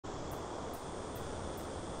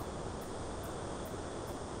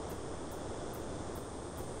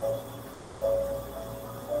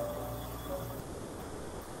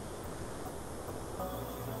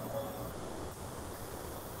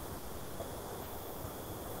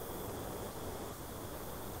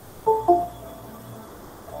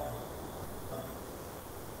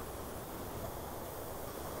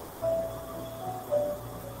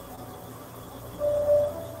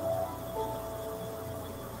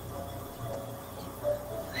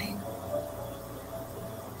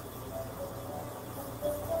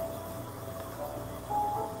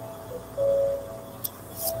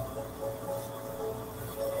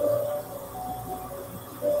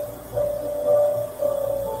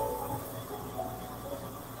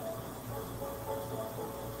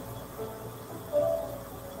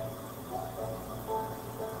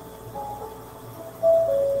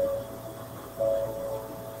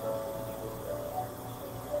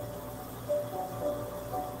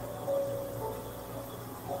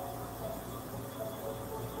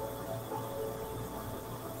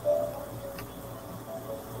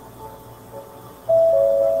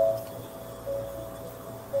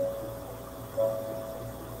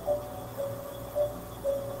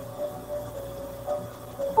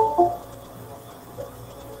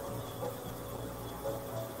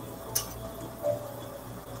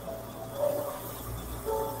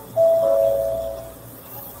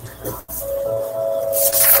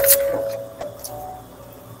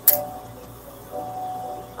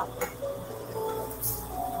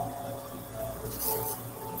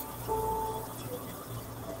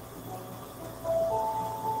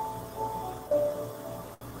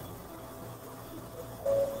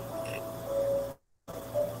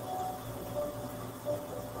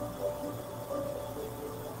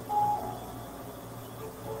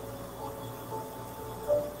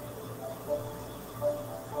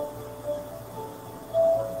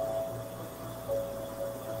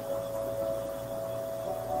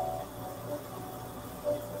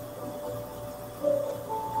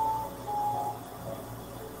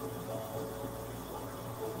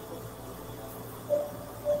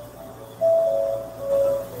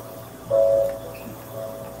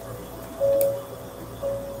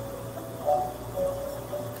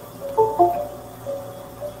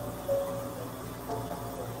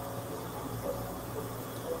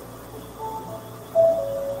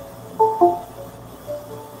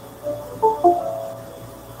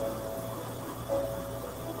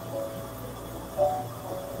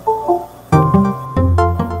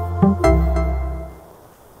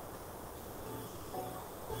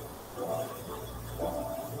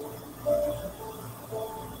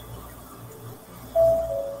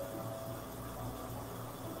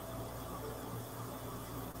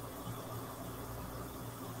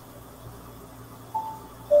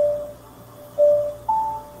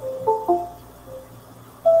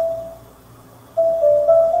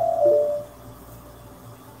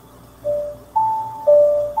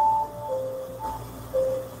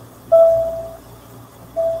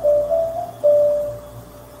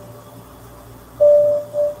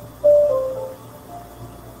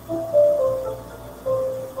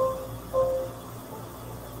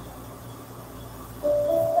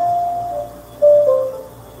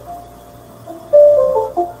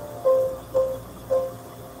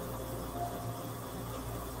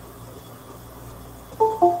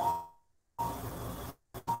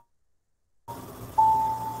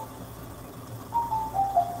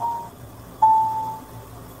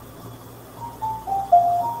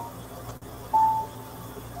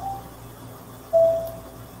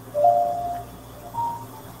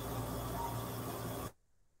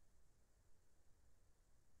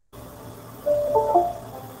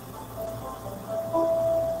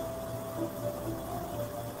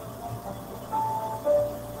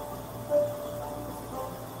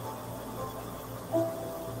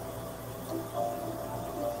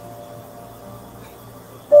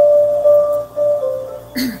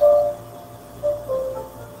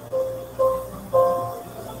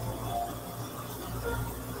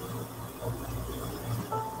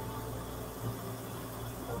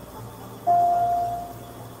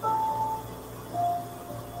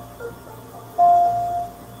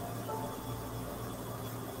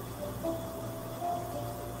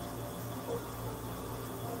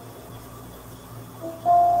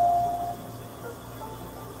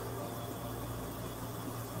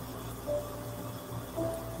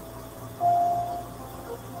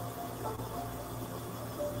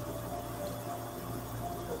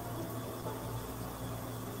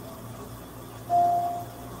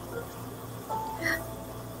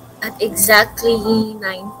At exactly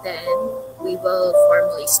 9:10, we will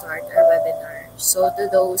formally start our webinar. So to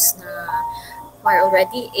those na who are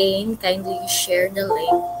already in, kindly share the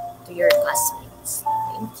link to your classmates.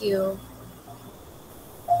 Thank you.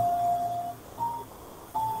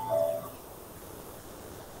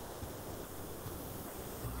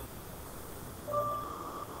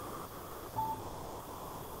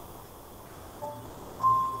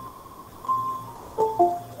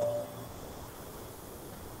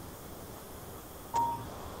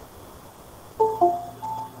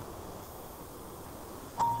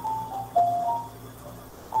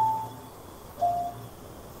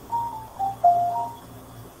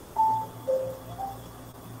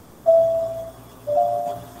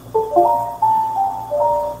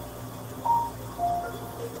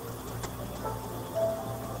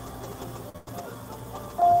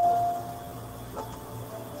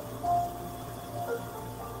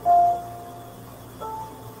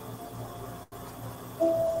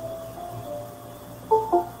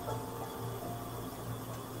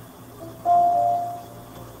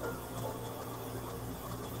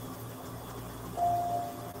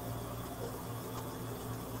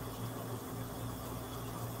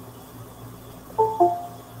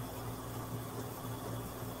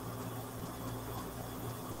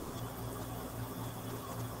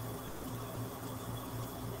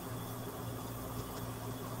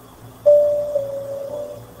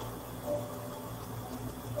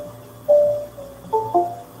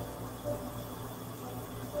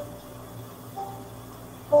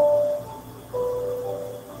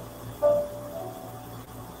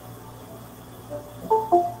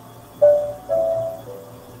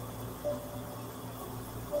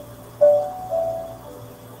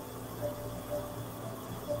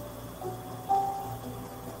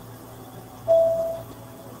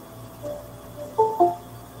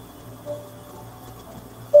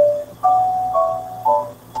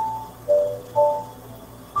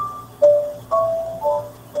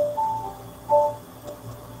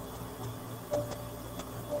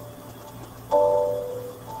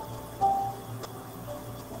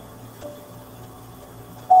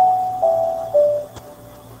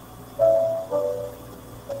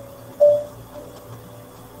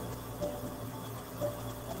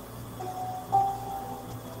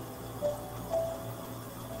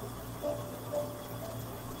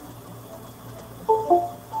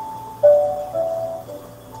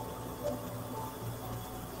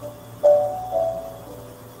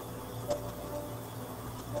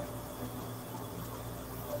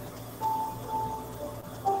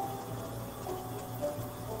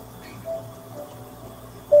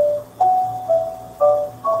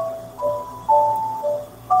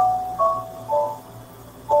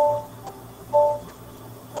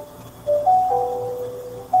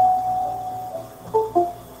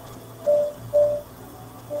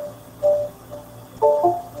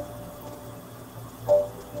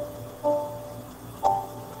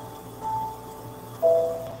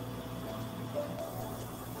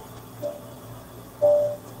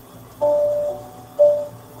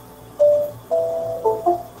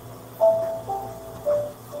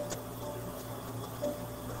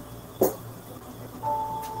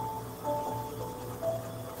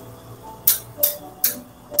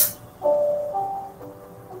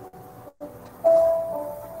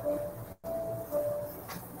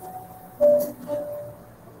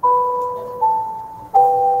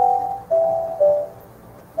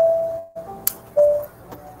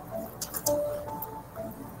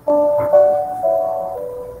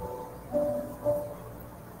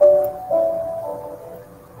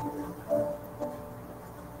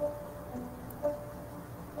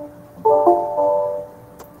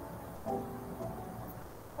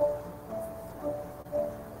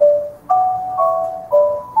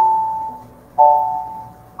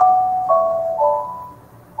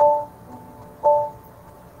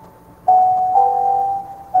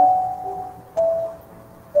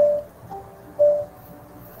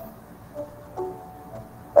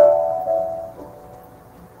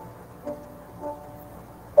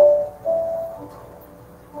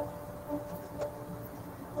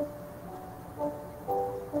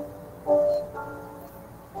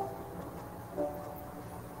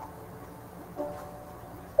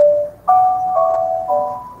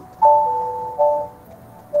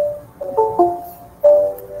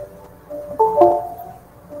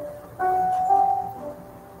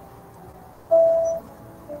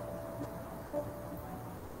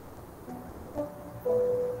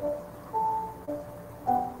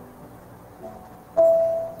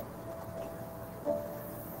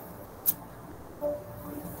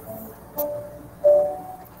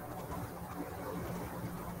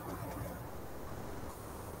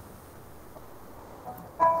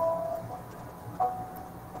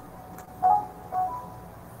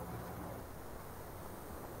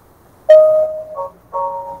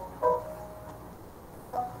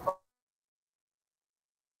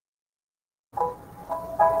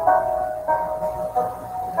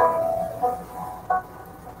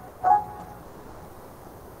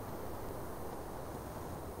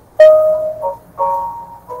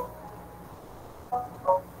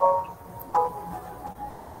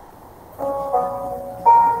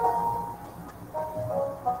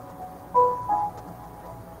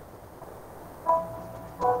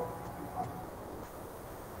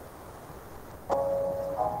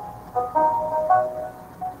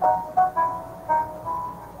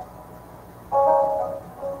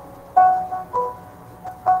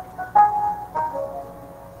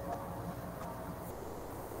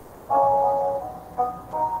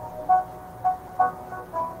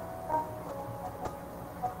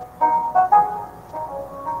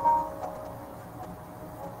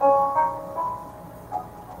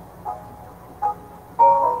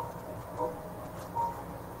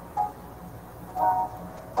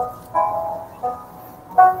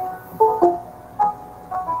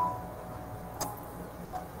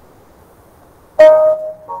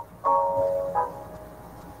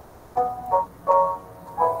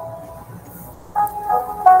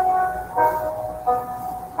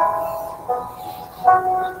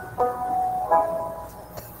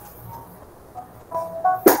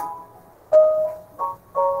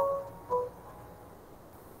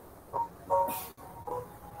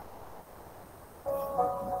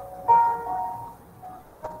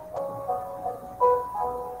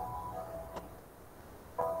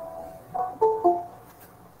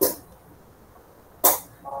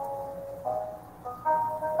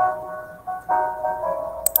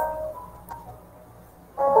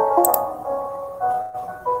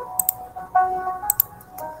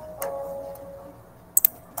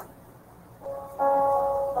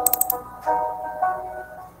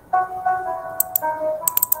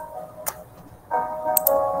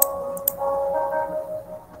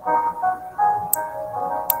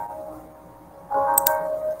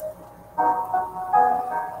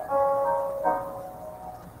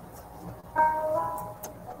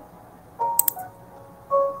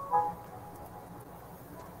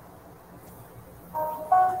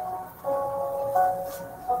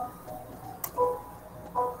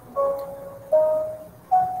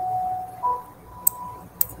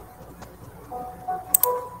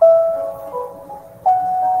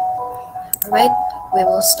 Right, we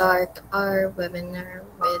will start our webinar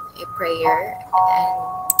with a prayer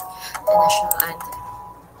and the national anthem.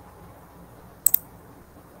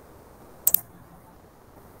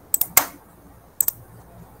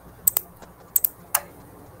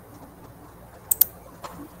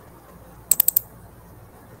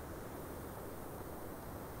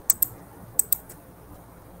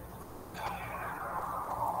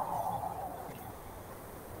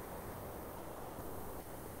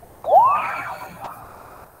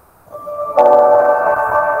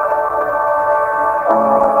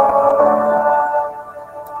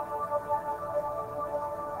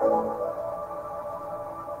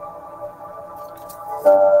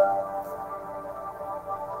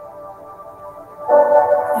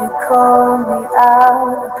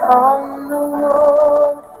 out upon the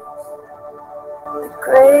world, the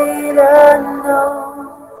great unknown,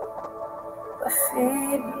 where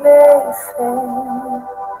feet may fail.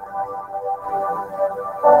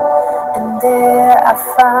 And there I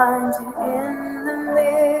find you in the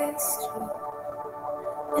mystery,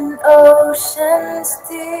 in oceans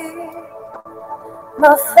deep.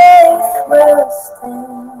 My faith will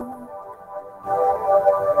stand,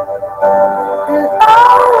 and I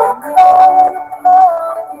will call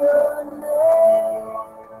upon your name,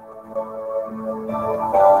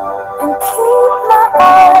 and keep my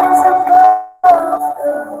eyes above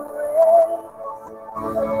the waves.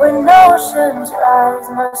 When oceans rise,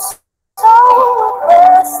 my soul will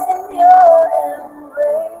rest in your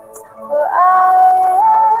embrace. For I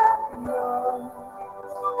am yours,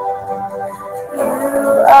 you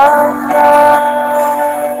are mine.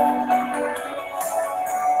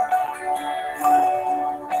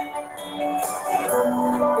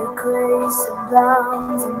 Your grace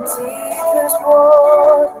abounds in deepest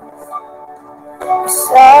waters. Your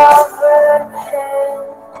sovereign hand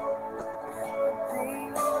be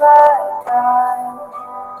my guide.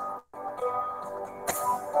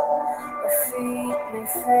 Your feet may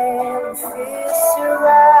fail, and fear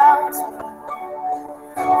surrounds me.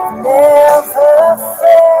 Never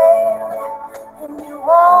fail, and you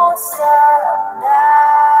won't stop now.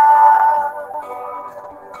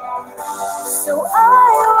 So I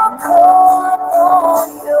will call upon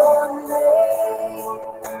your name,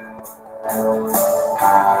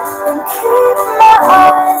 and keep my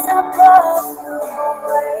eyes above the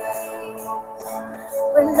waves.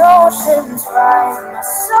 When oceans rise, my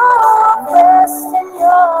soul rests in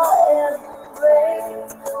your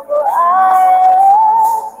embrace. For I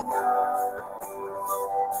am yours,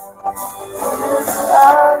 you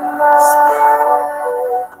are mine.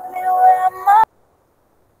 You are mine.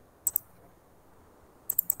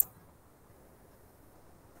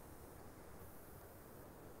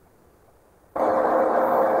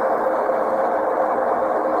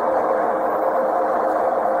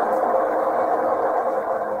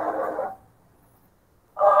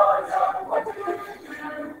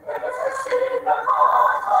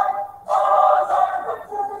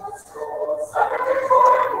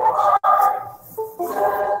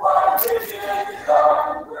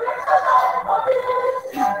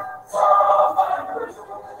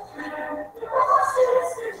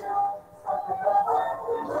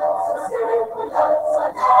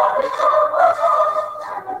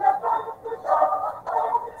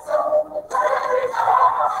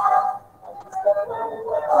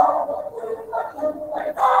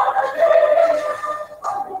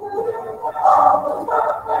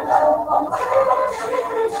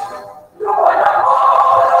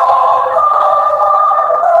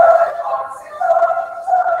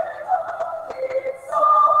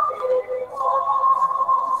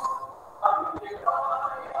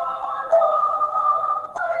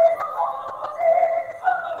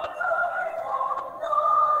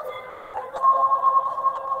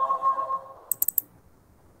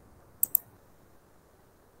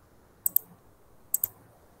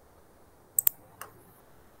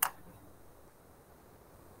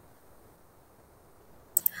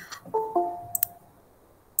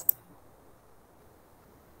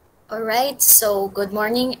 All right, so good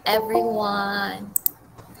morning, everyone.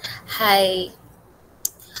 Hi.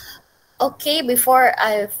 Okay, before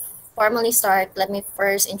I formally start, let me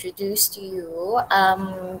first introduce to you.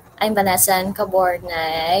 I'm Vanessa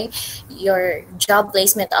Cabornay, your job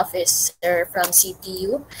placement officer from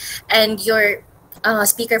CTU, and your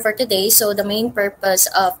speaker for today. So the main purpose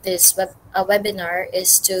of this webinar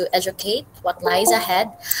is to educate what lies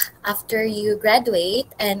ahead after you graduate,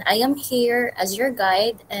 and I am here as your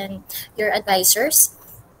guide and your advisors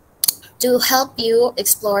to help you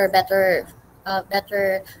explore better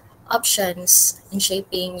options in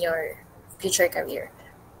shaping your future career.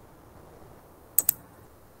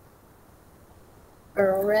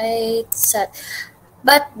 All right, set.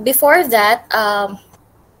 But before that,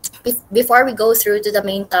 before we go through to the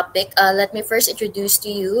main topic, let me first introduce to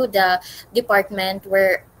you the department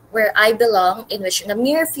where I belong, in which in the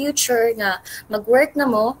near future na mag-work na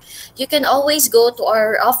mo, you can always go to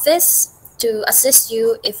our office to assist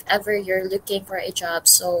you if ever you're looking for a job.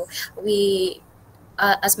 So we,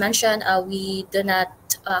 as mentioned, we do not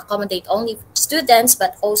accommodate only students,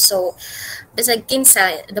 but also as a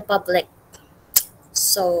kinsa, the public.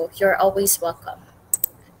 So you're always welcome.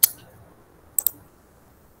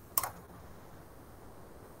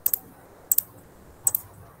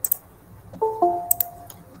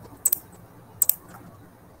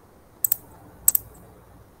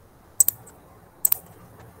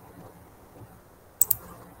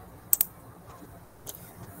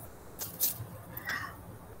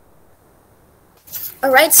 All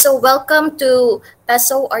right, so welcome to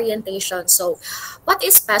PESO orientation. So, what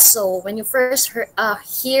is PESO? When you first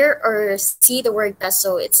hear or see the word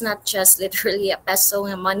PESO, it's not just literally a peso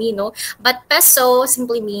na money, no? But PESO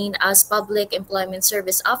simply mean as Public Employment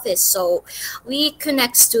Service Office. So, we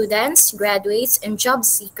connect students, graduates, and job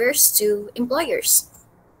seekers to employers.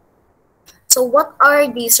 So what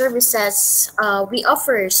are the services we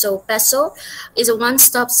offer? So PESO is a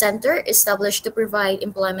one-stop center established to provide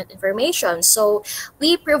employment information. So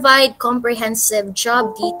we provide comprehensive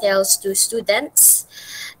job details to students,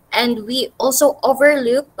 and we also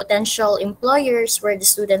overlook potential employers where the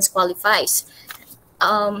students qualifies.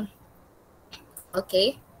 Um,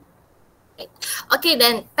 okay. Right. Okay,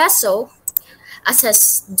 then PESO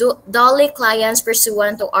assess Dolly clients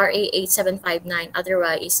pursuant to RA 8759,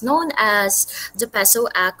 otherwise known as the PESO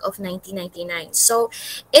Act of 1999. So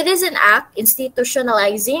it is an act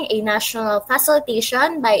institutionalizing a national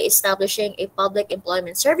facilitation by establishing a public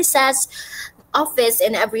employment services office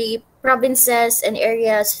in every provinces and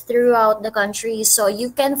areas throughout the country. So you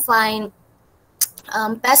can find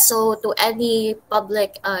PESO to any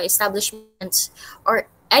public establishments or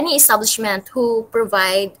any establishment who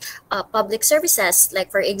provide public services. Like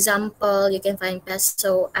for example, you can find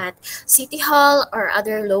PESO at City Hall or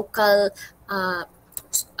other local uh,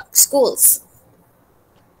 schools.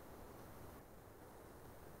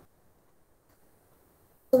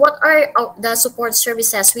 What are the support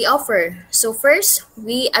services we offer? So first,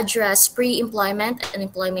 we address pre-employment and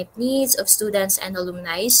employment needs of students and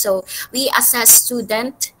alumni. So we assess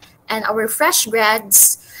student and our fresh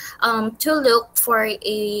grads to look for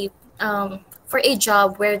a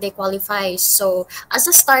job where they qualify. So as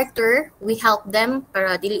a starter, we help them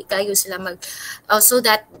para dili kayo sila so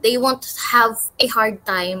that they won't have a hard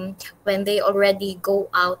time when they already go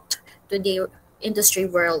out to the industry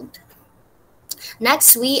world.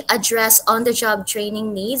 Next, we address on-the-job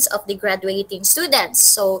training needs of the graduating students.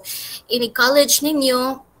 So, in a college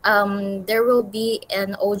ninyo, there will be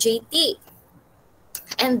an OJT.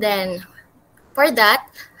 And then, for that,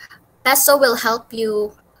 PESO will help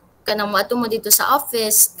you kanang mato mo dito sa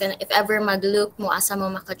office, if ever mag-look mo asa mo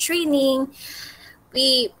maka-training,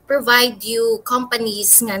 we provide you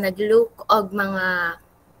companies nga nag-look og mga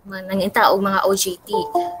nangita og mga OJT.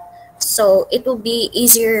 So it will be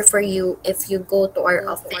easier for you if you go to our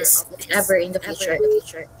office ever in the future.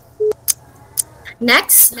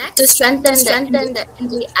 Next, to strengthen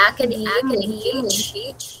the academy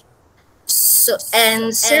engage and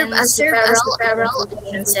serve as the referral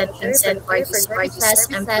and center for services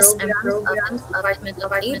and programs of Department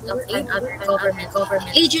of Aid and other government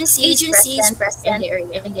agencies present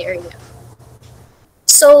in the area.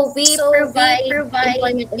 So we provide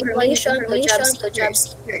employment information to job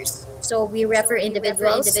seekers. So we refer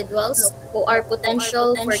individuals who are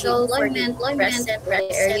potential for employment present in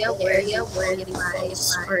the area where you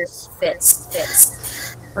qualifies or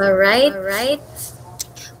fits. All right.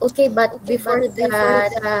 Okay, but before that,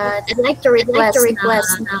 I'd like to request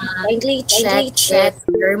kindly check if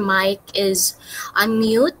your mic is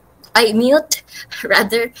unmute. I mute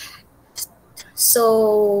rather.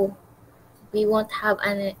 So we won't have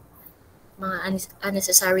any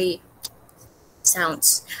unnecessary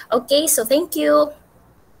sounds. Okay, so thank you.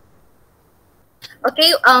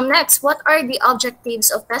 Okay, next, what are the objectives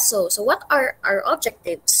of PESO? So what are our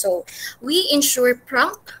objectives? So we ensure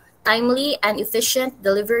prompt, timely, and efficient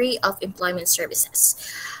delivery of employment services.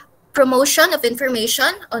 Promotion of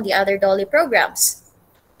information on the other DOLI programs.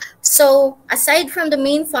 So aside from the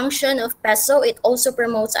main function of PESO, it also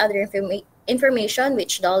promotes other information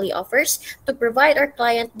which DOLI offers to provide our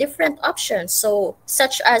client different options, so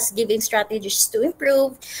such as giving strategies to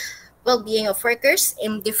improve well-being of workers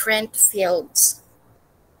in different fields.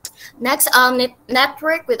 Next,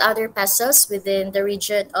 network with other PESOs within the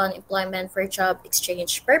region on employment for job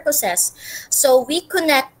exchange purposes. So we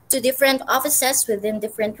connect to different offices within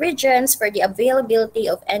different regions for the availability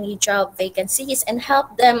of any job vacancies and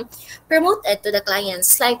help them promote it to the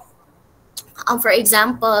clients. Like for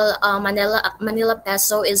example, Manila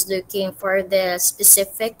PESO is looking for the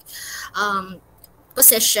specific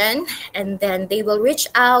position, and then they will reach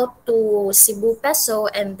out to Cebu PESO,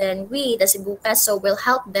 and then we, the Cebu PESO, will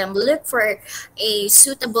help them look for a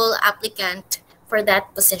suitable applicant for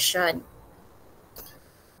that position.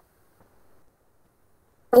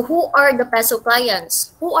 So who are the PESO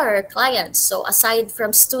clients? Who are our clients? So aside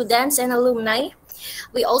from students and alumni,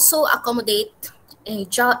 we also accommodate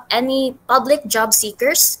any public job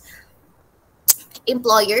seekers,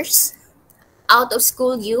 employers, out of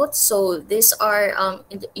school youth. So these are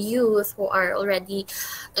youth who are already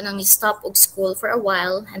kanang stop of school for a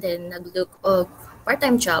while and then naglook of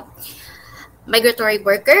part-time job. Migratory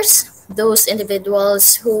workers, those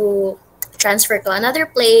individuals who transfer to another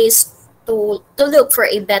place to look for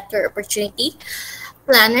a better opportunity.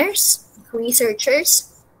 Planners, researchers,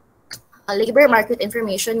 labor market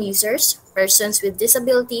information users, persons with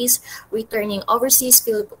disabilities, returning overseas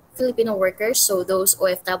Filipino workers, so those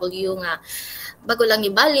OFW nga bago lang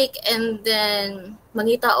ibalik, and then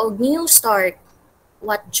mangita og new start,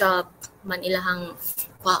 what job man ilahang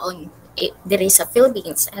kwaon diri sa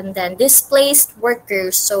Philippines. And then displaced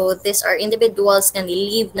workers, so these are individuals nga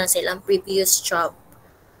ni-leave na silang previous job.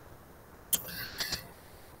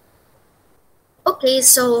 Okay,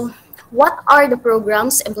 so what are the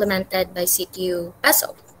programs implemented by CTU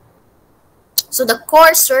PESO? So the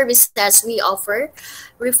core services we offer: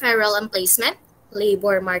 referral and placement,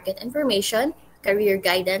 labor market information, career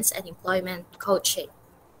guidance, and employment coaching.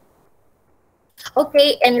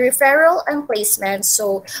 Okay, and referral and placement.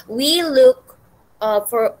 So we look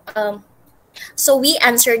for so we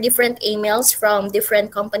answer different emails from different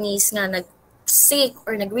companies nga nag-seek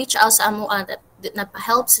or nag-reach out sa amo that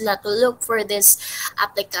help sila to look for these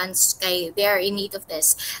applicants kay they are in need of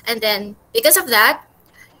this. And then because of that,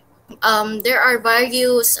 there are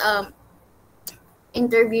various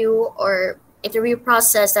interview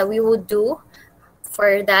process that we would do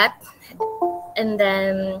for that, and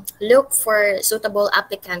then look for suitable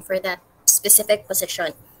applicant for that specific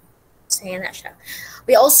position. So yan na siya.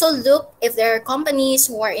 We also look if there are companies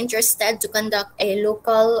who are interested to conduct a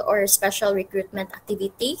local or special recruitment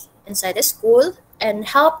activity inside the school, and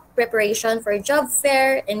help preparation for job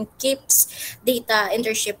fair and keeps data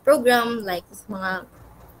internship program like mga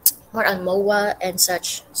more on MOA and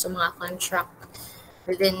such, so mga contract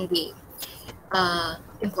within the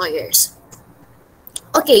employers.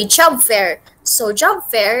 Okay, job fair. So job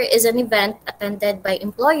fair is an event attended by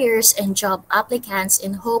employers and job applicants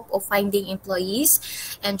in hope of finding employees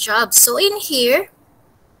and jobs. So in here,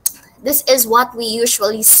 this is what we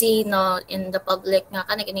usually see no in the public nga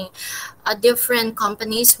kaning different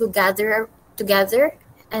companies who gather together,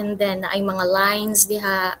 and then ay mga lines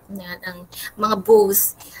diha ang mga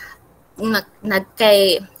booth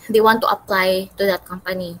kay they want to apply to that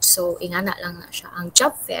company. So ingana lang na siya ang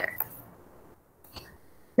job fair.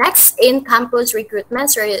 Next, in-campus recruitment.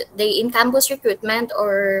 So the in-campus recruitment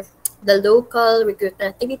or the local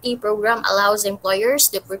recruitment activity program allows employers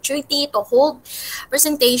the opportunity to hold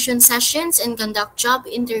presentation sessions and conduct job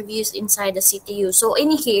interviews inside the CTU. So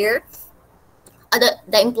in here,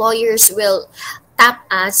 the employers will tap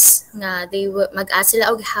us na they will mag-ask sila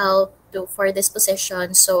og help for this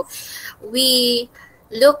position. So we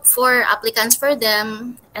look for applicants for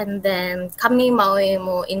them, and then kami mo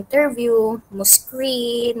interview, mo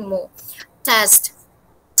screen, mo test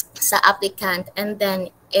sa applicant, and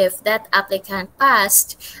then if that applicant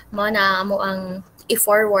passed, mo na mo ang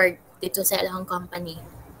i-forward dito sa ilang company.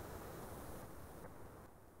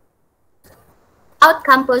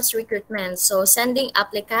 Out-campus recruitment, so sending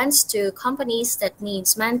applicants to companies that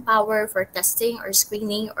needs manpower for testing or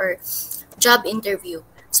screening or job interview.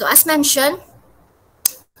 So as mentioned,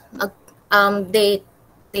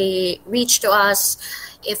 they reach to us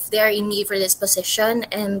if they're in need for this position,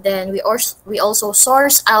 and then we also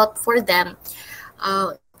source out for them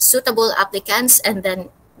suitable applicants, and then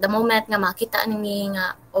the moment nga makita ni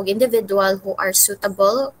nga og individual who are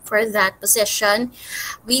suitable for that position,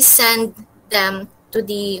 we send them to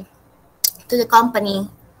the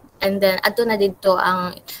company, and then adto na dito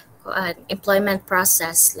ang employment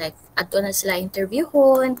process, like adto na sila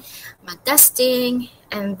interviewon, mag-testing,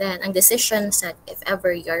 and then ang decision set if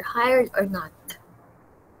ever you're hired or not.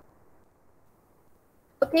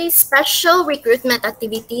 Okay, special recruitment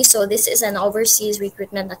activity. So this is an overseas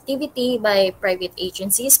recruitment activity by private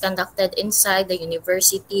agencies conducted inside the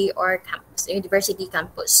university or campus, university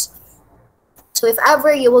campus. So if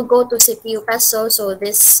ever you will go to CTU PESO, so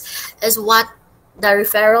this is what the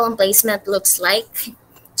referral and placement looks like.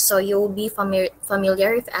 So you will be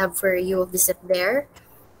familiar if ever you will visit there.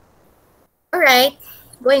 All right,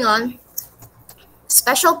 going on.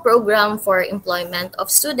 Special program for employment of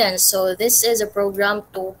students. So this is a program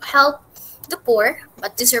to help the poor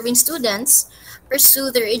but deserving students pursue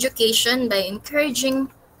their education by encouraging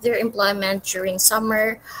their employment during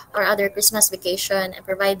summer or other Christmas vacation, and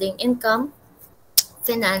providing income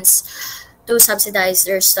finance to subsidize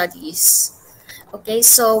their studies. Okay,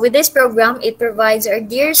 so with this program, it provides our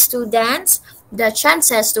dear students the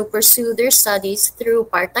chances to pursue their studies through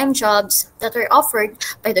part-time jobs that are offered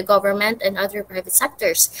by the government and other private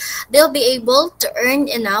sectors. They'll be able to earn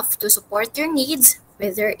enough to support their needs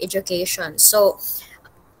with their education. So,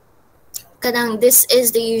 kanang this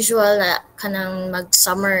is the usual kanang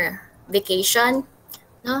mag-summer vacation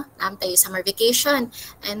no? Tayo summer vacation.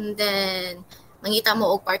 And then, mangita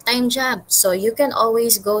mo og part-time job. So, you can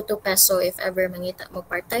always go to PESO if ever mangita mo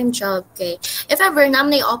part-time job. Okay? If ever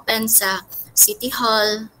namnay open sa City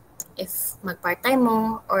Hall, if mag-part-time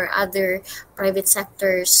mo, or other private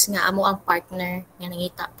sectors nga amo ang partner nga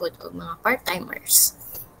nangita pod og mga part-timers.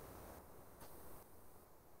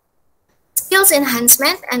 Skills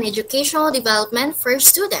enhancement and educational development for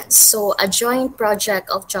students. So, a joint project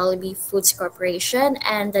of Jollibee Foods Corporation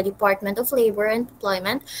and the Department of Labor and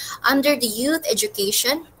Employment under the Youth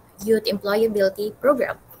Education, Youth Employability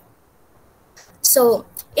Program. So,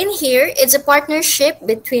 in here, it's a partnership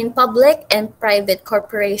between public and private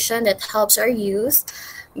corporation that helps our youth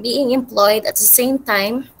being employed at the same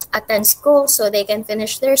time attend school so they can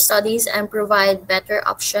finish their studies and provide better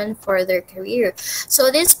option for their career.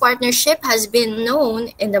 So this partnership has been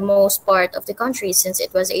known in the most part of the country since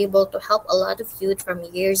it was able to help a lot of youth from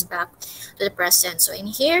years back to the present. So in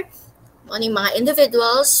here, mga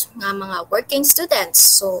individuals, mga working students.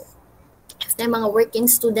 So if na mga working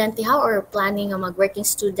student diha or planning nga mag-working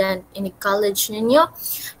student in college ninyo,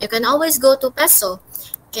 you can always go to PESO.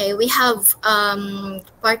 Okay, we have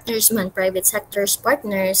partners man, private sectors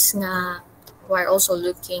partners nga who are also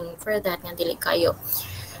looking for that nga dili kayo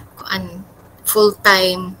kuan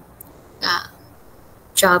full-time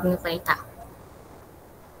job nga kita.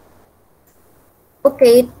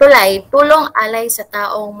 Okay, tulong alay sa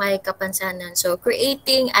taong may kapansanan. So,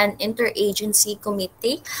 creating an interagency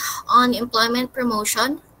committee on employment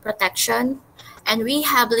promotion, protection, and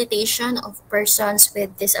rehabilitation of persons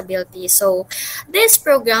with disabilities. So, these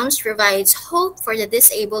programs provides hope for the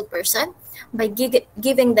disabled person by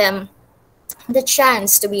giving them the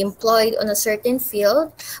chance to be employed on a certain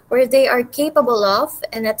field where they are capable of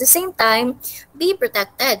and at the same time be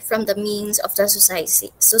protected from the means of the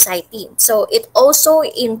society. So it also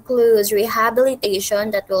includes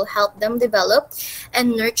rehabilitation that will help them develop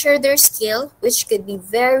and nurture their skill, which could be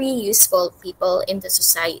very useful people in the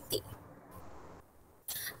society.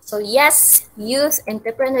 So yes, youth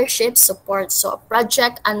entrepreneurship support. So a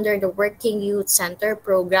project under the Working Youth Center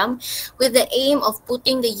program with the aim of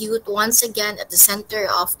putting the youth once again at the center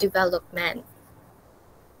of development.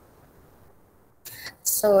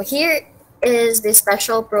 So here is the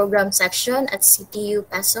special program section at CTU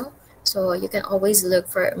PESO. So you can always look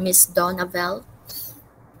for Miss Donna Bell.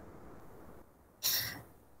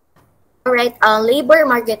 All right, labor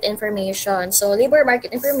market information. So labor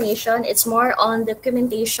market information, it's more on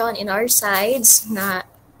documentation in our sides na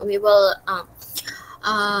we will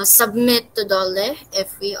submit to DOLE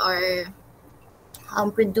if we are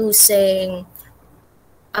producing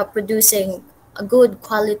a good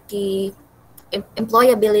quality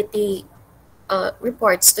employability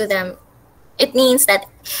reports to them. It means that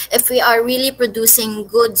if we are really producing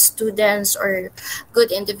good students or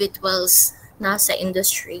good individuals nasa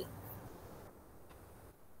industry.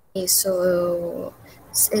 Okay, so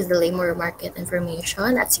this is the labor market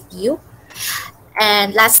information at CTU.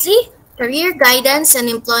 And lastly, career guidance and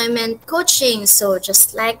employment coaching. So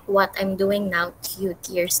just like what I'm doing now to you,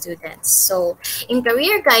 dear students. So in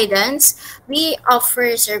career guidance, we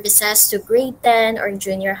offer services to grade 10 or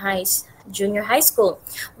junior high school.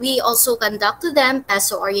 We also conduct to them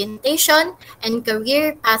PESO orientation and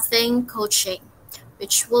career pathing coaching,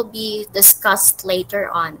 which will be discussed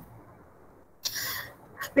later on.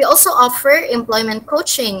 We also offer employment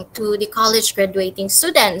coaching to the college graduating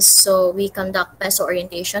students. So we conduct PESO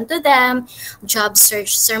orientation to them, job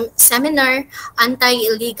search seminar,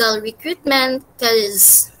 anti-illegal recruitment,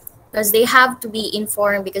 because they have to be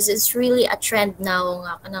informed because it's really a trend now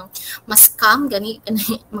nga kanang mas scam gani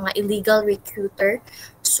mga illegal recruiter.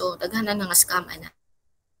 So daghanan nga scam ana.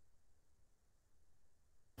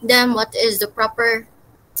 Then what is the proper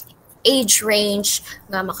age range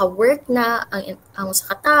nga maka-work na ang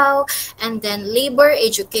sa katao, and then labor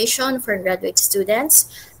education for graduate students,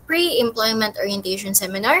 pre-employment orientation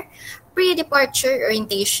seminar, pre-departure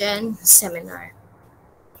orientation seminar.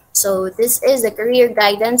 So this is the career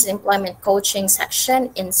guidance and employment coaching section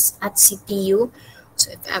at CTU.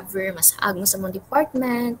 So if ever masahag mo sa mong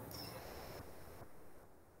department.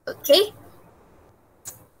 Okay.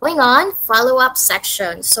 Going on, follow-up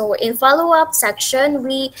section. So in follow-up section,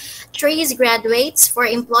 we trace graduates for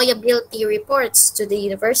employability reports to the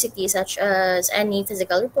university, such as any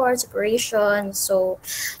physical reports, operations. So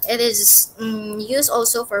it is used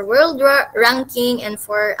also for world ranking and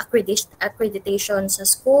for accreditation sa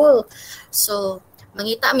school. So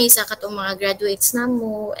mangita mi sa katong mga graduates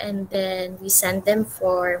namo, and then we send them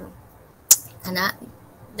form.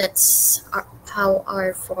 That's how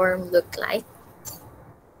our form look like.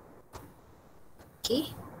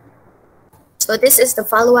 Okay. So So this is the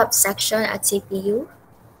follow-up section at CPU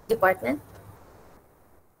department.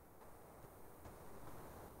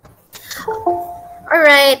 All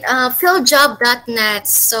right, philjob.net.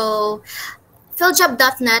 So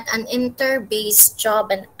philjob.net, an inter-based job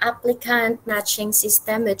and applicant matching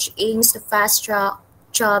system which aims to fast-track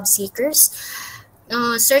job seekers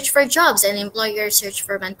search for jobs and employers search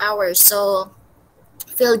for manpower. So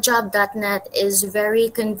philjob.net is very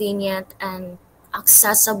convenient and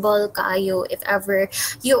accessible kaayo if ever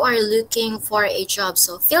you are looking for a job.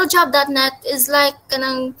 So philjob.net is like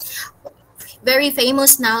kanang very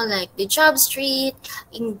famous now, like the Job Street,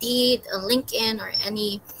 Indeed, LinkedIn, or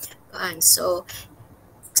any one. So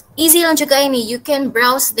easy lang jud ni, you can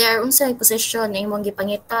browse there unsay position na imong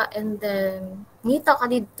gipangita, and then ngita ka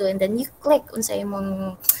dito, and then you click unsay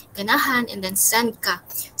imong ganahan, and then send ka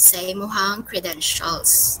sa imong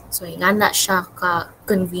credentials. So ingana siya ka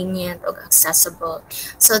convenient o accessible.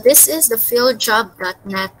 So this is the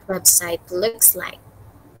philjob.net website looks like.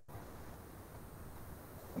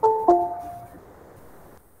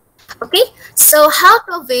 Okay, so how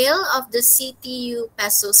to avail of the CTU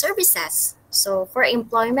PESO services. So for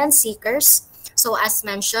employment seekers, so as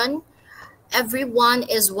mentioned, everyone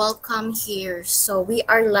is welcome here. So we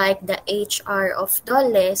are like the HR of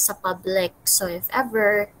Dole sa public. So if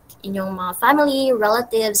ever inyong mga family,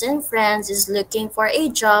 relatives, and friends is looking for a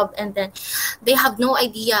job and then they have no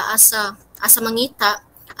idea as a mangita,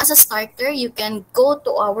 as a starter, you can go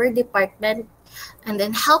to our department and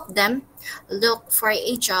then help them look for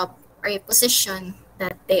a job or a position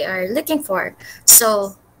that they are looking for.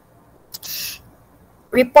 So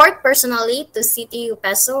report personally to CTU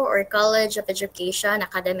PESO or College of Education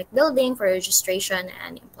Academic Building for registration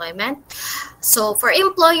and employment. So for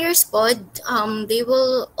employers they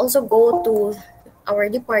will also go to our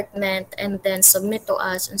department and then submit to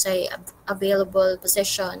us and say available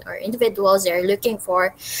position or individuals they are looking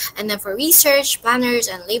for. And then for research, planners,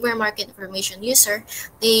 and labor market information user,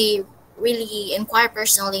 they really inquire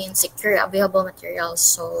personally and secure available materials.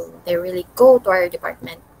 So they really go to our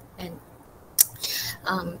department. And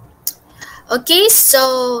okay,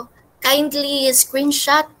 so kindly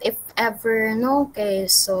screenshot if ever, no? Okay,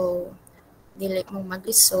 so dili mo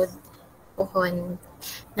maglisod pohon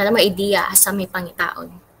na lang idea asa may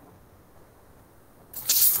pangitaon.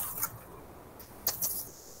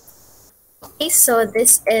 Okay, so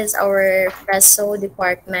this is our PESO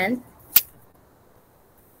department.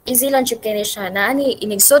 Easy lang siya kini siya.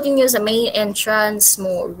 Inigsod niyo sa main entrance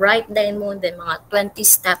mo, right din mo, then mga 20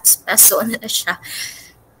 steps, PESO na siya.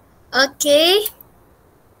 Okay.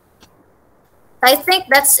 I think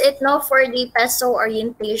that's it now for the PESO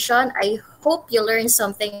orientation. I hope you learned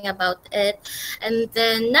something about it. And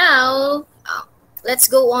then now, let's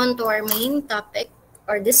go on to our main topic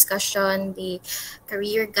or discussion, the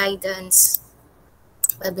career guidance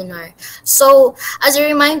webinar. So as a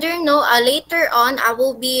reminder, later on I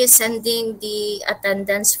will be sending the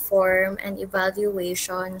attendance form and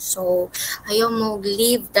evaluation. So ayaw mo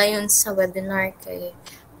leave dayon sa webinar kay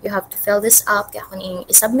you have to fill this up kaya kung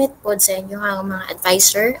i-submit po sa inyo ang mga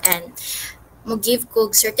advisor and mo give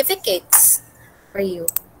kog certificates for you.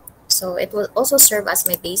 So it will also serve as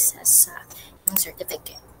my basis sa yung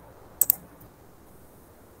certificate.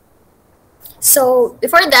 So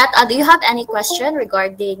before that, do you have any question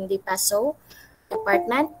regarding the PESO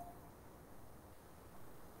department?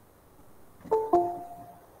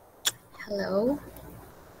 Hello?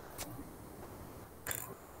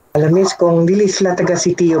 Alam miss, kung dili sila taga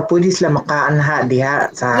CTU, pwede sila makaanha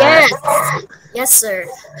diha sa... Yes! Yes, sir.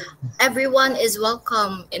 Everyone is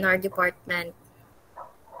welcome in our department.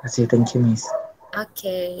 Kasi thank you, miss.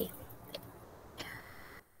 Okay.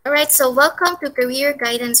 All right, so welcome to Career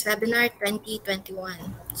Guidance Webinar 2021.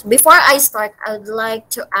 So before I start, I would like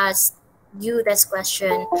to ask you this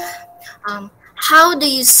question. How do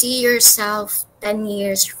you see yourself 10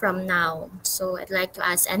 years from now? So I'd like to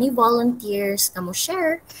ask any volunteers na mo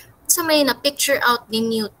share sa may na-picture out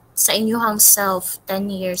ninyo sa inyong self 10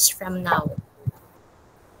 years from now.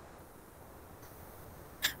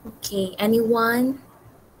 Okay, anyone?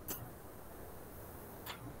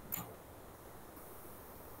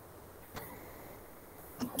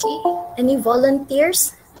 Okay, any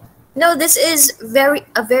volunteers? No, this is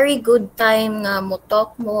a very good time nga mo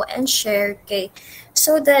talk mo and share kay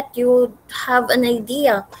so that you would have an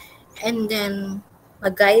idea and then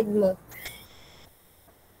mag-guide mo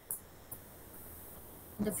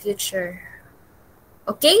in the future.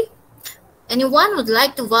 Okay? Anyone would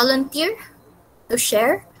like to volunteer to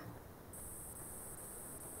share?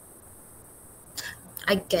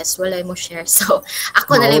 I guess wala mo share. So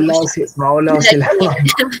ako na lang mo Maulaw, share. maulaw sila.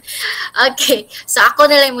 Okay, so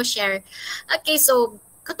ako na lang mo share. Okay, so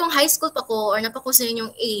katong high school pa ko or napa ko sa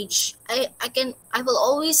inyong age, I will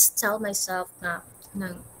always tell myself na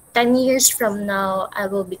 10 years from now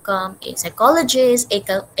I will become a psychologist, a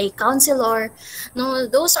counselor.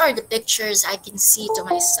 No, those are the pictures I can see to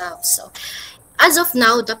myself. So as of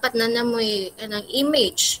now, dapat na namoy kanang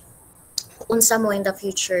image unsa mo in the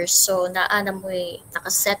future. So naa na mo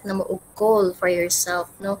nakaset na mo og goal for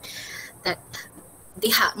yourself, no? That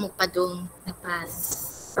diha mo padung na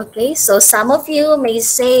path. Okay, so some of you may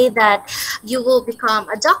say that you will become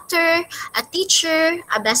a doctor, a teacher,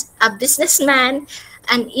 a businessman,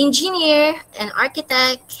 an engineer, an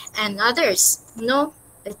architect, and others. No,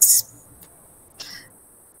 it's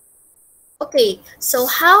okay. So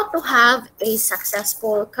how to have a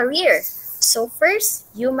successful career? So first,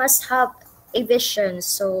 you must have a vision.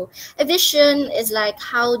 So a vision is like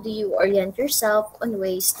how do you orient yourself on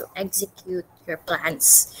ways to execute your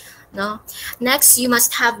plans. No. Next, you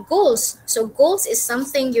must have goals. So goals is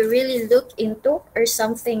something you really look into or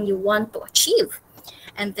something you want to achieve.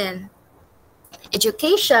 And then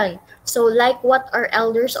education. So like what our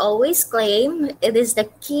elders always claim, it is the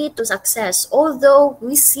key to success. Although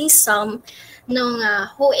we see some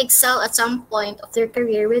who excel at some point of their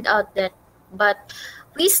career without that, but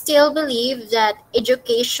we still believe that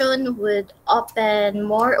education would open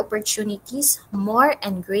more opportunities, more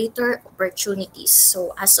and greater opportunities.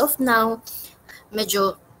 So as of now,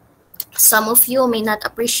 medyo some of you may not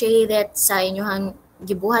appreciate it sa inyong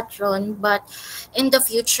gibuhat ron, but in the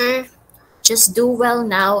future, just do well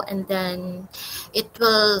now and then it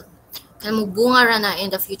will kanang bunga ra na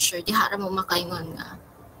in the future. Diha ra mo makaingon nga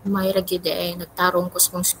may ra gyud nagtarong ko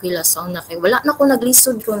sa kong eskwela so na kay wala na ko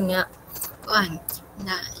naglisod ron nga kuan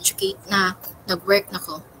na educate na nag-work na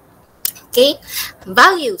ko. Okay?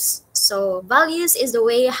 Values. So values is the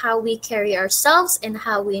way how we carry ourselves and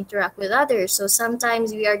how we interact with others. So sometimes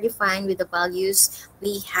we are defined with the values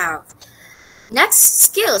we have. Next,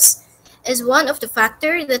 skills is one of the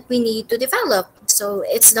factors that we need to develop. So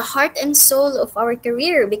it's the heart and soul of our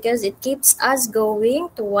career because it keeps us going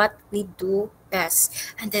to what we do best.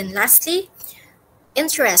 And then lastly,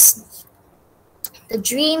 interest. The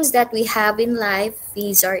dreams that we have in life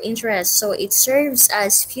feeds our interest. So it serves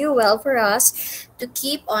as fuel for us to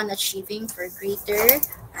keep on achieving for greater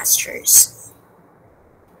pastures.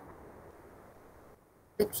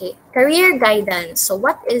 Okay, career guidance. So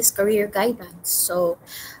what is career guidance? So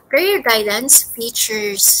career guidance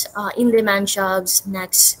features in-demand jobs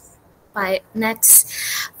next 5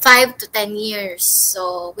 to 10 years.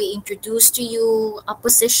 So we introduce to you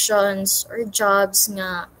positions or jobs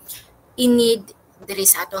nga in need diri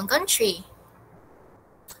sa atong country.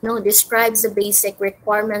 No, describes the basic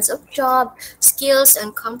requirements of job, skills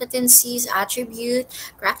and competencies, attribute,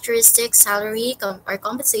 characteristics, salary, or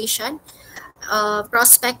compensation,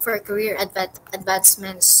 prospect for career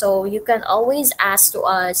advancement. So you can always ask to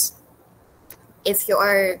us if you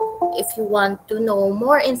want to know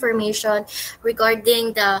more information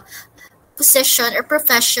regarding the position or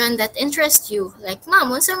profession that interests you. Like,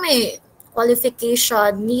 ma'am, unsa may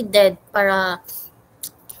qualification needed para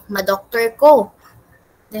ma-doctor ko?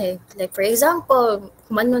 Like for example,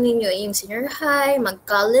 kumano ninyo yung senior high,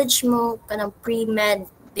 mag-college mo, kanang pre-med,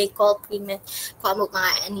 they call pre-med, kuha mo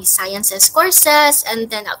mga any sciences courses,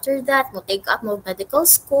 and then after that, mo take up mo medical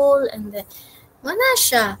school, and then, wala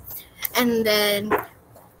siya. And then,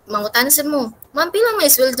 mangutan sa mo, ma'am, pila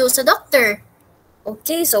may sweldo sa doctor?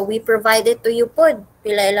 Okay, so we provide it to you pod.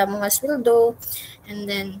 Pila ilang mga sweldo,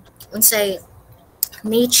 and then, unsay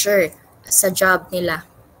nature sa job nila.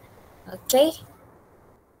 Okay?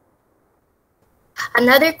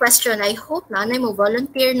 Another question, I hope nanay mo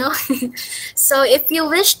volunteer, no? So if you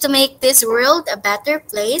wish to make this world a better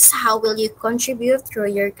place, how will you contribute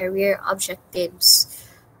through your career objectives?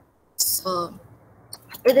 So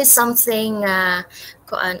it is something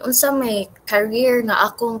unsa may career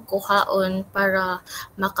na akong kuhaon para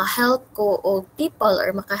makahelp ko og people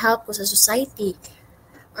or makahelp ko sa society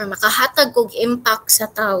or makahatag og impact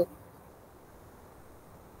sa tao.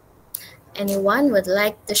 Anyone would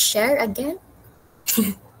like to share again?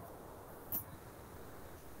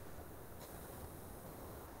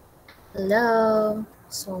 Hello.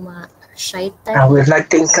 So, shy I type. would like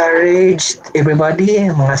to encourage everybody,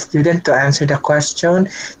 mga student, to answer the question.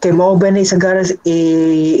 Kay mo ba ni sagara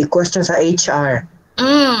i-question sa HR?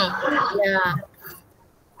 Yeah.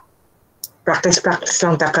 Practice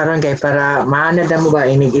lang ta karon kay para maanad na mo ba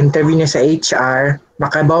inig interview niya sa HR,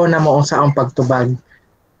 makabaw na mo sa ang pagtubag.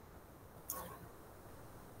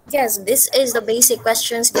 Yes, this is the basic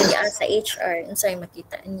questions kay giasa sa HR. Unsay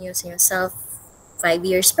makita niyo sa yourself 5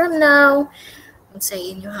 years from now?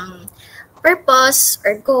 Unsay inyong purpose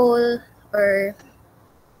or goal or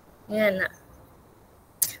yan na.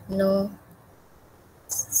 No.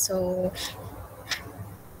 So,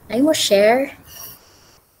 I mo share.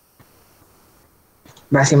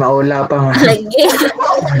 Basi maula pa nga. Lagi.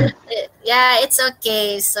 Yeah, it's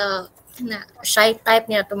okay. So, na, shy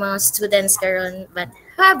type niya to mga students karon, but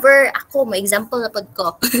however, ako mo example na pod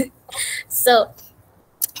ko. So,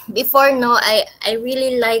 before no, I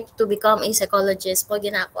really like to become a psychologist po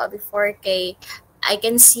ginako before kay I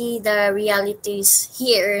can see the realities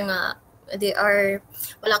here nga they are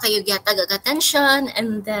wala kayo gihatag attention,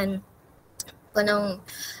 and then kanang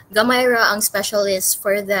gamay ra ang specialist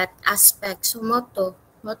for that aspect. So moto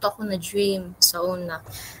ko na dream sa una.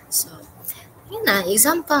 So yun na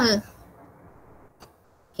example.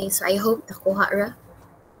 Okay, so I hope nakuha ra.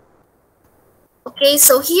 Okay,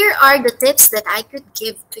 so here are the tips that I could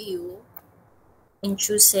give to you in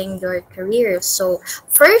choosing your career. So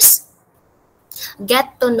first,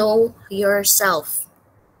 get to know yourself.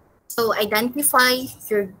 So identify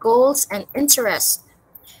your goals and interests.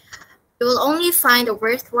 You will only find a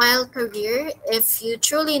worthwhile career if you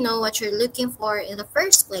truly know what you're looking for in the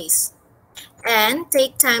first place. And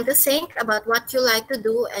take time to think about what you like to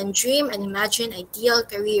do and dream and imagine ideal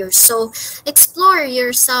careers. So explore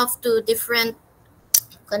yourself to different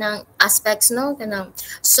kanang aspects, no, kanang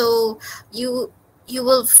so you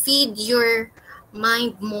will feed your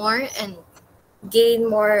mind more and gain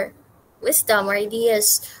more wisdom or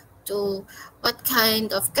ideas to what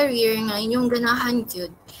kind of career nga inyong ganahan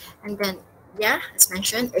gyud. And then yeah, as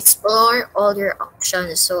mentioned, explore all your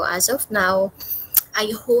options. So as of now,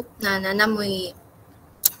 I hope na nanamoy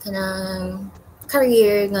kanang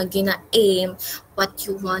career nga gina-aim what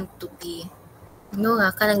you want to be, no,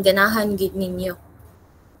 nga kanang ganahan gid ninyo.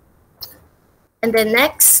 And then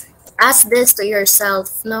next, ask this to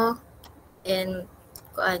yourself, no, in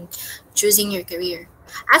choosing your career.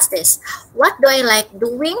 Ask this, what do I like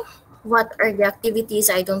doing? What are the activities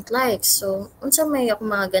I don't like? So, unsa may ako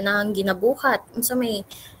mga ganahang ginabuhat? Unsa may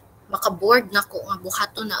makaboard na ko nga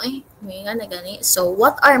buhaton na may nga na gani. So,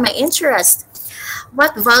 what are my interests?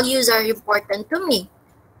 What values are important to me?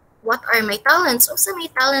 What are my talents? Unsa may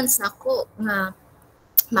talents na ko nga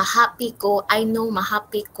ma-happy ko? I know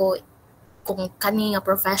ma-happy ko kung kani nga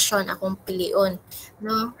profession akong pilion,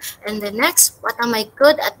 no? And the next, what am I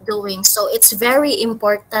good at doing? So it's very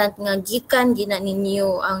important nga gikan gina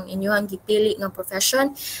ninyo ang inyong gipili nga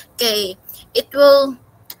profession kay it will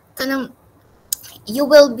kanang you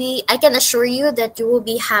will be, I can assure you that you will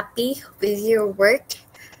be happy with your work.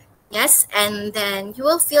 Yes, and then you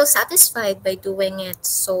will feel satisfied by doing it.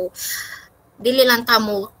 So dili lang ta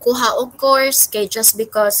mo kuha og course kay just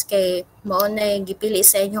because kay mao na gipili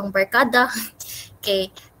sa inyong barkada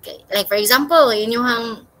kay like for example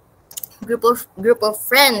inyong group of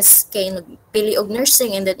friends kay nagpili og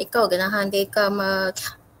nursing and then ikaw ganahan day ka mag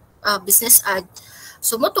business ad,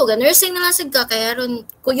 so mo to ga nursing na lang sig ka kay aron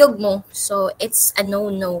kuyog mo, so it's a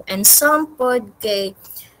no. And some pod kay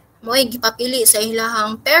mo ay gipapili sa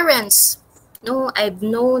ilahang parents. No, I've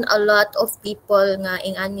known a lot of people nga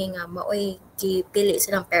ingani nga maoy gipili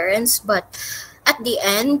silang parents, but at the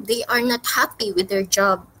end they are not happy with their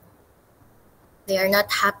job. They are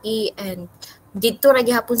not happy and didto ra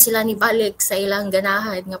gihapon sila ni balik sa ilang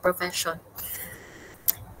ganahan nga profession.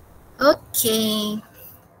 Okay.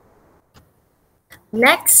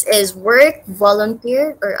 Next is work,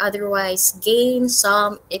 volunteer, or otherwise gain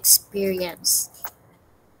some experience.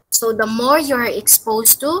 So the more you are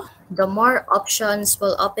exposed to, the more options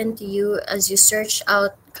will open to you as you search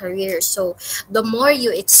out careers. So the more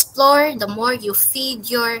you explore, the more you feed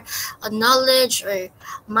your knowledge or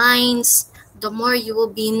minds, the more you will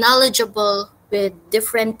be knowledgeable with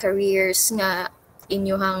different careers nga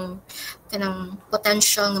inyong kanang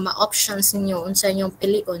potential nga ma-options ninyo unsa inyong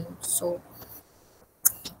pilion. So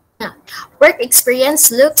work experience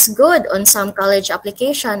looks good on some college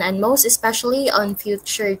application and most especially on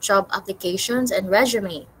future job applications and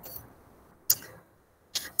resume.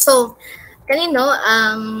 So, kanino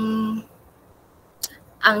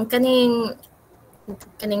ang kaning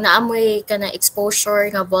naamoy ka na exposure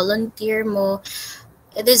nga volunteer mo,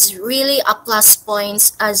 it is really a plus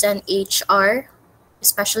points as an HR,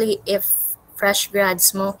 especially if fresh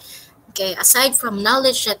grads mo. Okay, aside from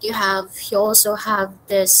knowledge that you have, you also have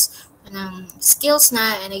this skills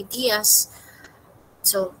na and ideas.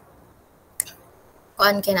 So,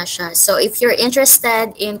 kuan ka na siya. So, if you're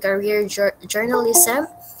interested in career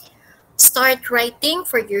journalism, start writing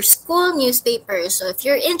for your school newspaper. So, if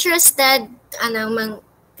you're interested,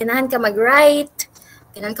 Ganahan ka mag-write,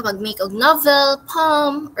 ganahan ka mag-make og novel,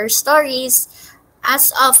 poem, or stories. As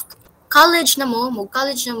of college na mo,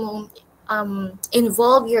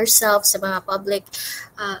 involve yourself sa mga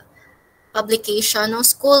publication, no?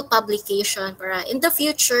 School publication para in the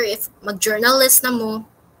future, if mag-journalist na mo,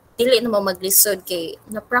 dili na mo maglisod kay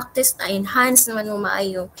na-practice na enhance naman mo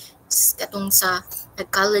maayo katong sa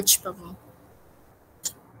nag-college pa mo.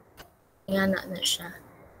 Yan na siya.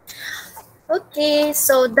 Okay,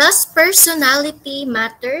 so does personality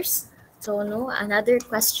matters? So no, another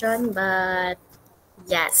question, but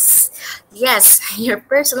yes. Yes, your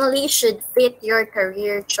personality should fit your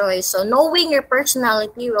career choice. So knowing your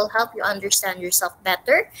personality will help you understand yourself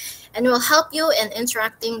better and will help you in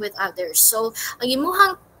interacting with others. So ang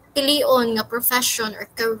imuhang pilion nga profession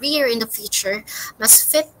or career in the future mas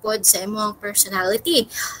fit pod sa imong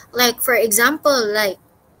personality. Like for example, like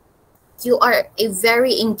you are a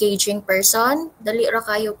very engaging person, dali ra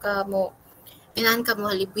kayo ka mo inan ka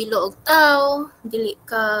mo halibilo og tao, dili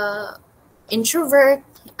ka introvert.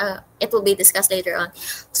 It will be discussed later on.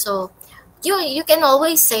 So you can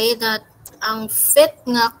always say that ang fit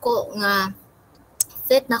na ko nga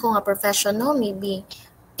profession, no, maybe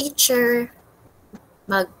teacher,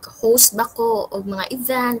 mag-host ba ko og mga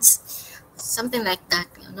events, something like that,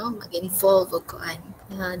 you know, mag-involve og kuan.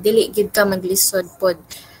 Dili gid ka maglisod pod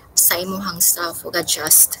sa imuhang self ug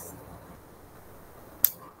adjust.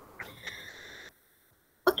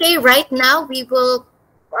 Okay, right now we will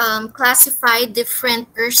classify different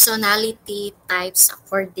personality types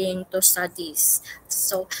according to studies.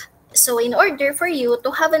 So in order for you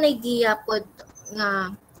to have an idea pod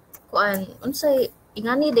nga kuan unsay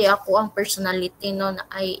ingani day ako ang personality no na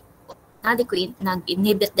ay nadi ko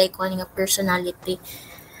nag-inhibit day ko nga personality.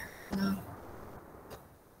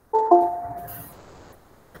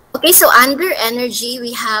 Okay, so under energy,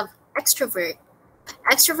 we have extrovert.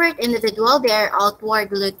 Extrovert individual, they are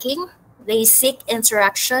outward looking. They seek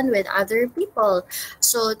interaction with other people.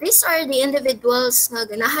 So these are the individuals na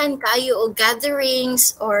ganahan kayo o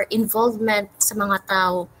gatherings or involvement sa mga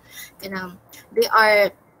tao. They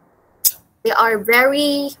are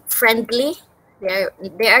very friendly.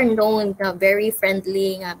 They are known na very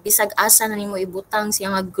friendly nga bisag asa na nimo ibutang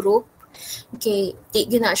siya nga group. Okay, di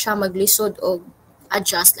gina siya maglisod o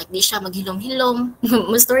adjust, like di siya maghilom-hilom.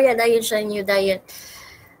 Mastorya dayon siya inyo dayon.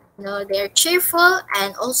 No, they're cheerful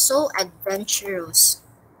and also adventurous.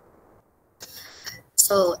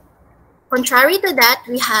 So contrary to that,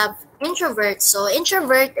 we have introverts. So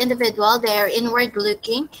introvert individual, they are inward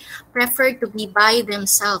looking, prefer to be by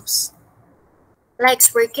themselves,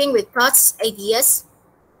 likes working with thoughts, ideas,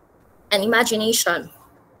 and imagination.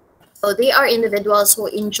 So they are individuals who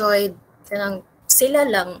enjoy sila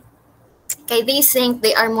lang. Kay they think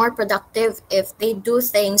they are more productive if they do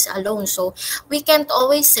things alone. So we can't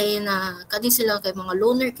always say na kani sila kay mga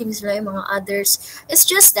loner, kani sila yung mga others. It's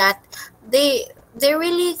just that they're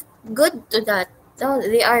really good to that. So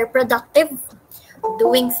they are productive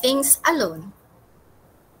doing things alone.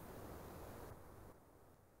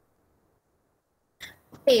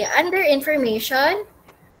 Okay, under information,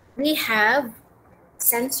 we have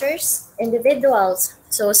sensors individuals.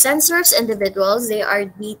 So sensors individuals, they are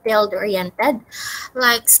detailed oriented,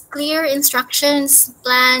 likes clear instructions,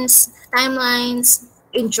 plans, timelines,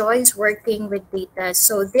 enjoys working with data.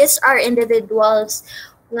 So these are individuals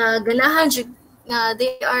na ganahan na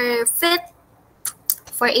they are fit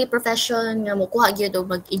for a profession nga mokuha gyud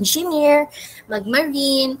og mag-engineer,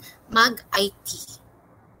 mag-marine, mag-IT.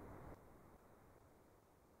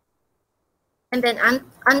 And then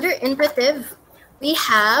under intuitive, we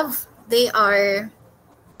have they are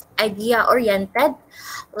idea-oriented,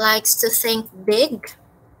 likes to think big,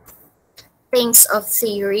 thinks of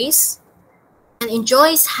theories, and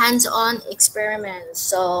enjoys hands-on experiments.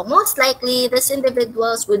 So most likely, these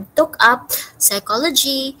individuals would took up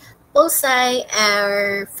psychology, poli,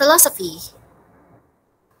 or philosophy.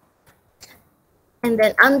 And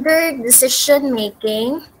then under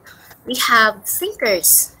decision-making, we have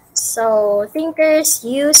thinkers. So thinkers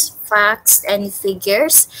use facts and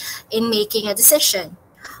figures in making a decision,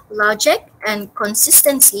 logic and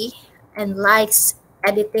consistency, and likes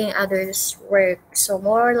editing others' work. So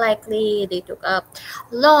more likely they took up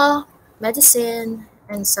law, medicine,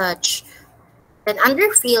 and such. Then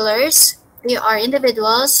under feelers, they are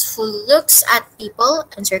individuals who looks at people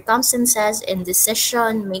and circumstances in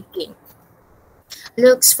decision making,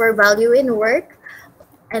 looks for value in work,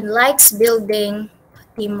 and likes building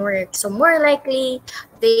teamwork. So more likely,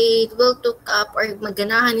 they will took up or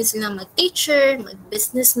magganahan sila mag-teacher,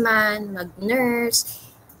 mag-businessman,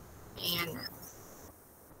 mag-nurse, and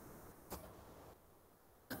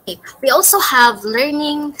We also have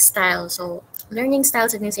learning style. So, learning style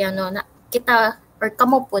sa siya no na kita or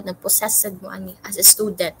kamo po nag-possess mo ani as a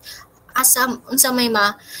student. Asa unsa may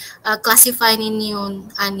classify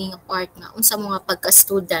ninyo ani nga part nga unsa mga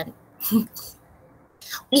pagka-student.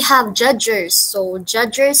 We have judgers. So,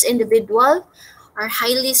 judgers individual are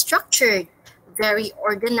highly structured, very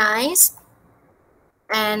organized,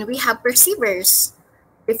 and we have perceivers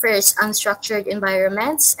prefers unstructured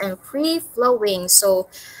environments and free flowing. So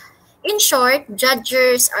in short,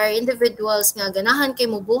 judgers are individuals nga ganahan kay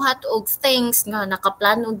mobuhat og things nga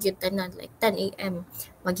nakaplano gyud tanan like 10 a.m.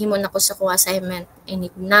 Maghimo na ko sa ko assignment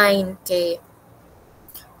inig 9 kay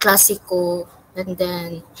klasiko and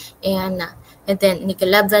then ayan na. And then inig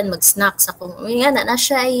 11 mag-snack sa kung ayan na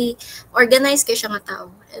siya ay organize kay siya nga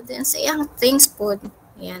tao. And then sa iyang things po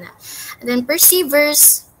ayan na. And then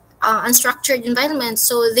perceivers unstructured environment.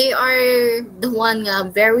 So they are the one nga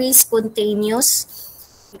very spontaneous.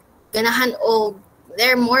 Ganahan o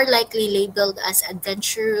they're more likely labeled as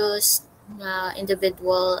adventurous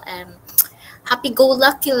individual and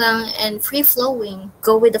happy-go-lucky lang and free-flowing.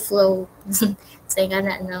 Go with the flow. Say nga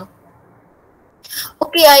na, no?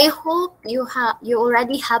 Okay, I hope you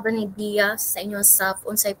already have an idea sa inyong self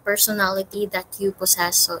unsay personality that you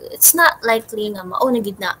possess. So it's not likely nga mao na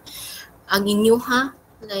gid na ang inyo ha.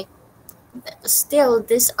 Like, still,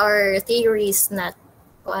 these are theories that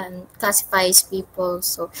classifies people.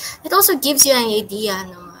 So, it also gives you an idea,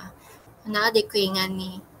 no? Na di ko nga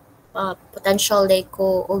ni potential day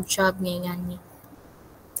ko o job nga ni.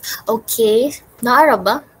 Okay, naara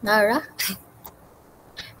ba? Naara?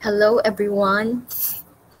 Hello, everyone.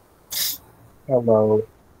 Hello.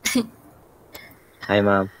 Hi,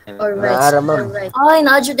 ma'am. Alright. Naara, ma'am. Alright. Ay,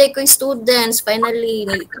 na-adjudate ko yung students. Finally,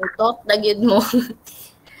 talk na gid mo.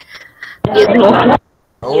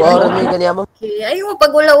 Oo, oras may kaniya, ma'am. Okay, ayaw mo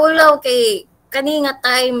pag-ulaw-ulaw kay kani nga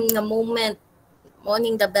time nga moment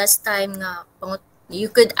morning the best time nga you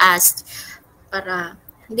could ask para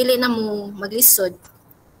dili na mo maglisod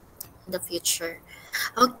in the future.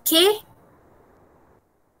 Okay?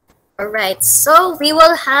 Alright, so we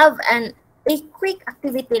will have a quick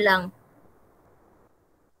activity lang.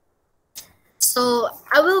 So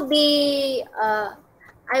I will be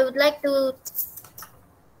I would like to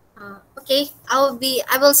okay, I will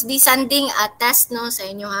be sending a test no sa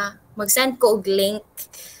inyo ha. Mag-send ko og link.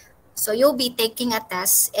 So you'll be taking a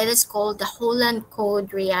test. It is called the Holland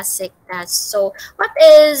Code Reasic test. So what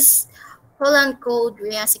is Holland Code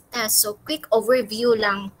Reasic test? So quick overview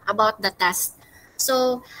lang about the test.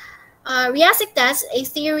 So Reasic test, a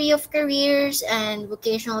theory of careers and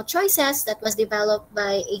vocational choices that was developed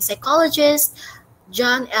by a psychologist,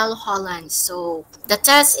 John L. Holland. So the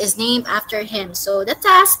test is named after him. So the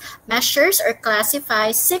test measures or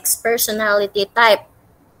classifies 6 personality type.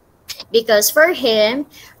 Because for him,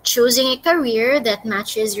 choosing a career that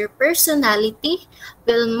matches your personality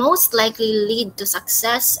will most likely lead to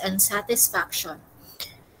success and satisfaction.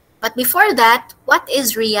 But before that, what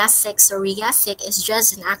is RIASIC? So RIASIC is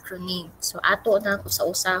just an acronym. So ato na ko sa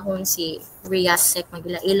usahon si RIASIC,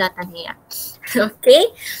 magila-ila niya.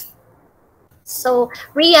 Okay? So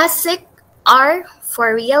RIASIC R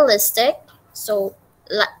for realistic. So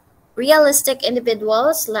realistic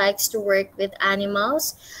individuals likes to work with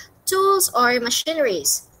animals, tools, or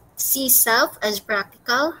machineries. See self as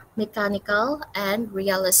practical, mechanical, and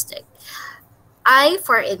realistic. I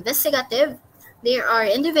for investigative. There are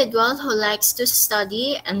individuals who likes to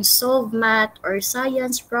study and solve math or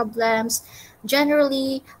science problems,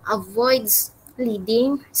 generally avoids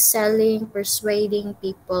leading, selling, persuading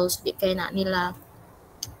people. So di kaya na nila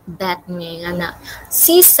bet nga na.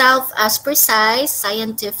 See self as precise,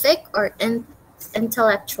 scientific, or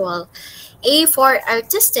intellectual. A for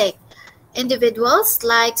artistic. Individuals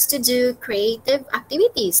likes to do creative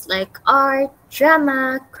activities like art,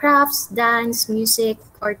 drama, crafts, dance, music,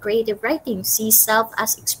 or creative writing. See self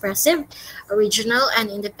as expressive, original, and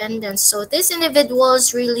independent. So these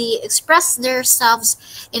individuals really express themselves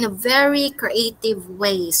in a very creative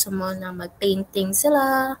way. So mo na mag-painting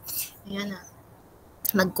sila, ayan na,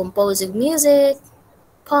 mag-compose of music,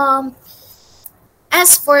 poem.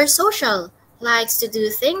 As for social, likes to do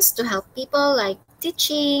things to help people like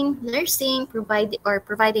teaching, nursing,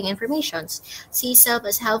 providing information. See self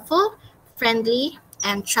as helpful, friendly,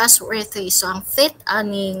 and trustworthy. So ang fit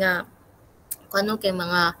ani nga kung kay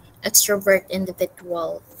mga extrovert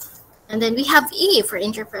individual. And then we have E for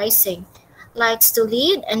enterprising. Likes to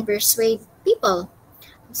lead and persuade people.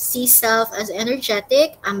 See self as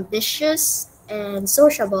energetic, ambitious, and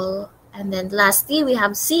sociable. And then lastly, we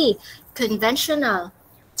have C, conventional.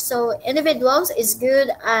 So individuals is good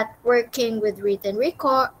at working with written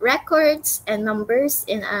records and numbers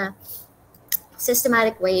in a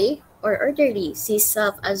systematic way or orderly. See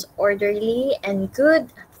self as orderly and good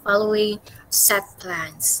at following set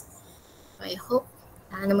plans. So I hope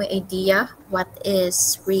na may idea what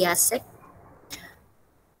is RIASEC.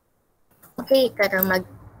 Okay, karang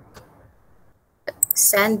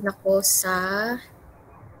mag-send na ko sa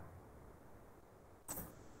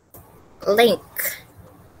link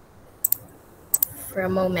for a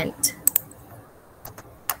moment.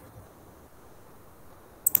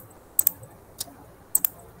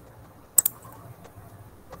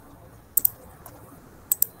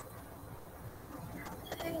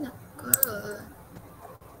 Ay, nako.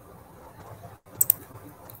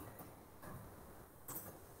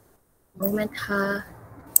 Moment ha.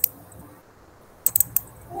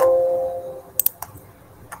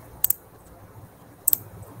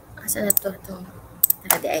 Asa na to? Ito.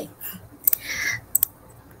 Nakadi ay.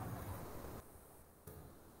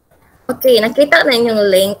 Okay, nakita na yung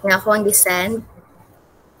link nga ako ang send.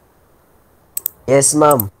 Yes,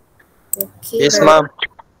 ma'am. Okay, Yes, ma'am.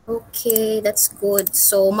 Okay, that's good.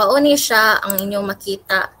 So, mauni siya ang inyong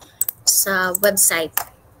makita sa website.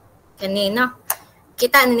 Kanina.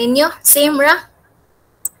 Kita na ninyo? Same ra?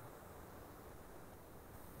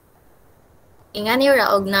 Ingan niyo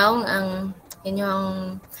ra og naong ang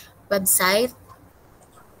inyong website.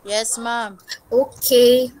 Yes, ma'am.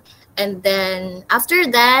 Okay. And then, after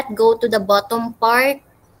that, go to the bottom part.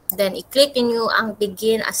 Then, i-click ninyo ang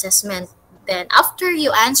begin assessment. Then, after you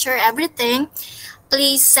answer everything,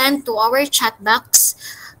 please send to our chat box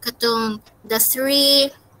katong the three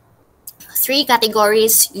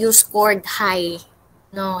categories you scored high.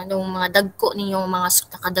 No, nung mga dagko ninyong mga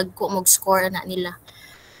nakadagko mog score na nila.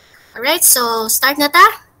 Alright, so start na ta.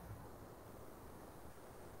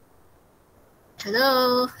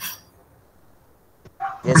 Hello.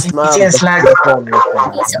 Yes, ma'am. Yes, lag.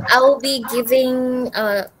 Okay, so I will be giving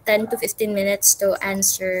 10 to 15 minutes to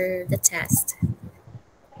answer the test.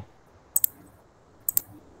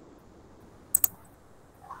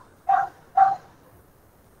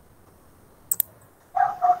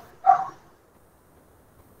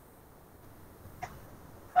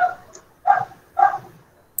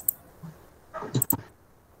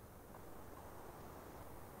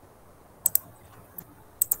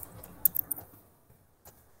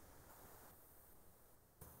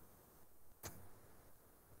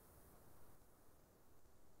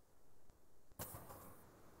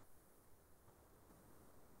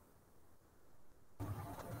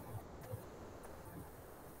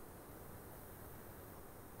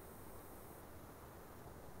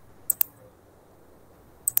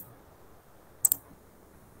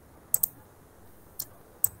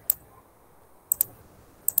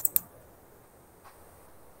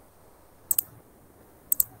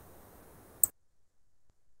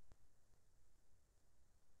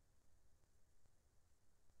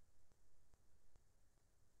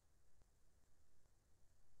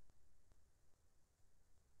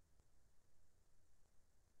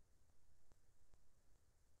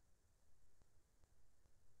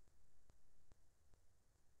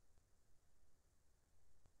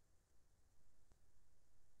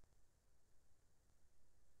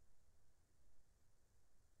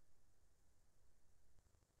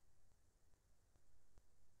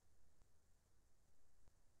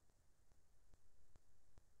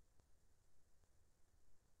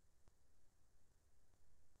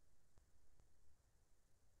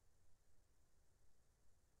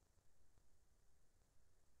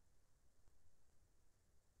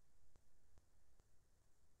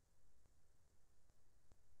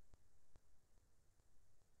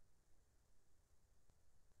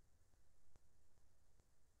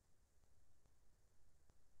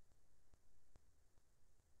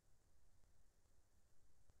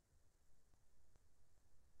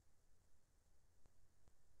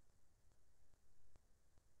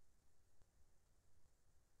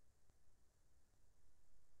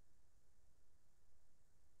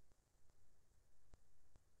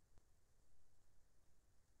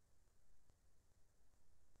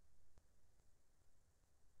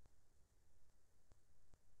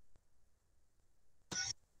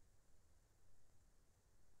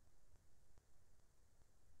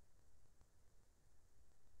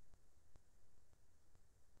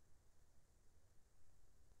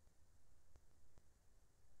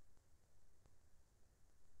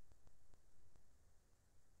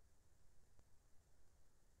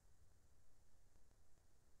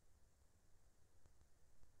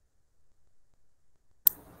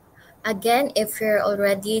 Again, if you're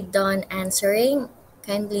already done answering,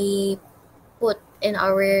 kindly put in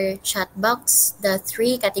our chat box the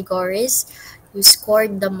three categories you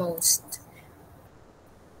scored the most.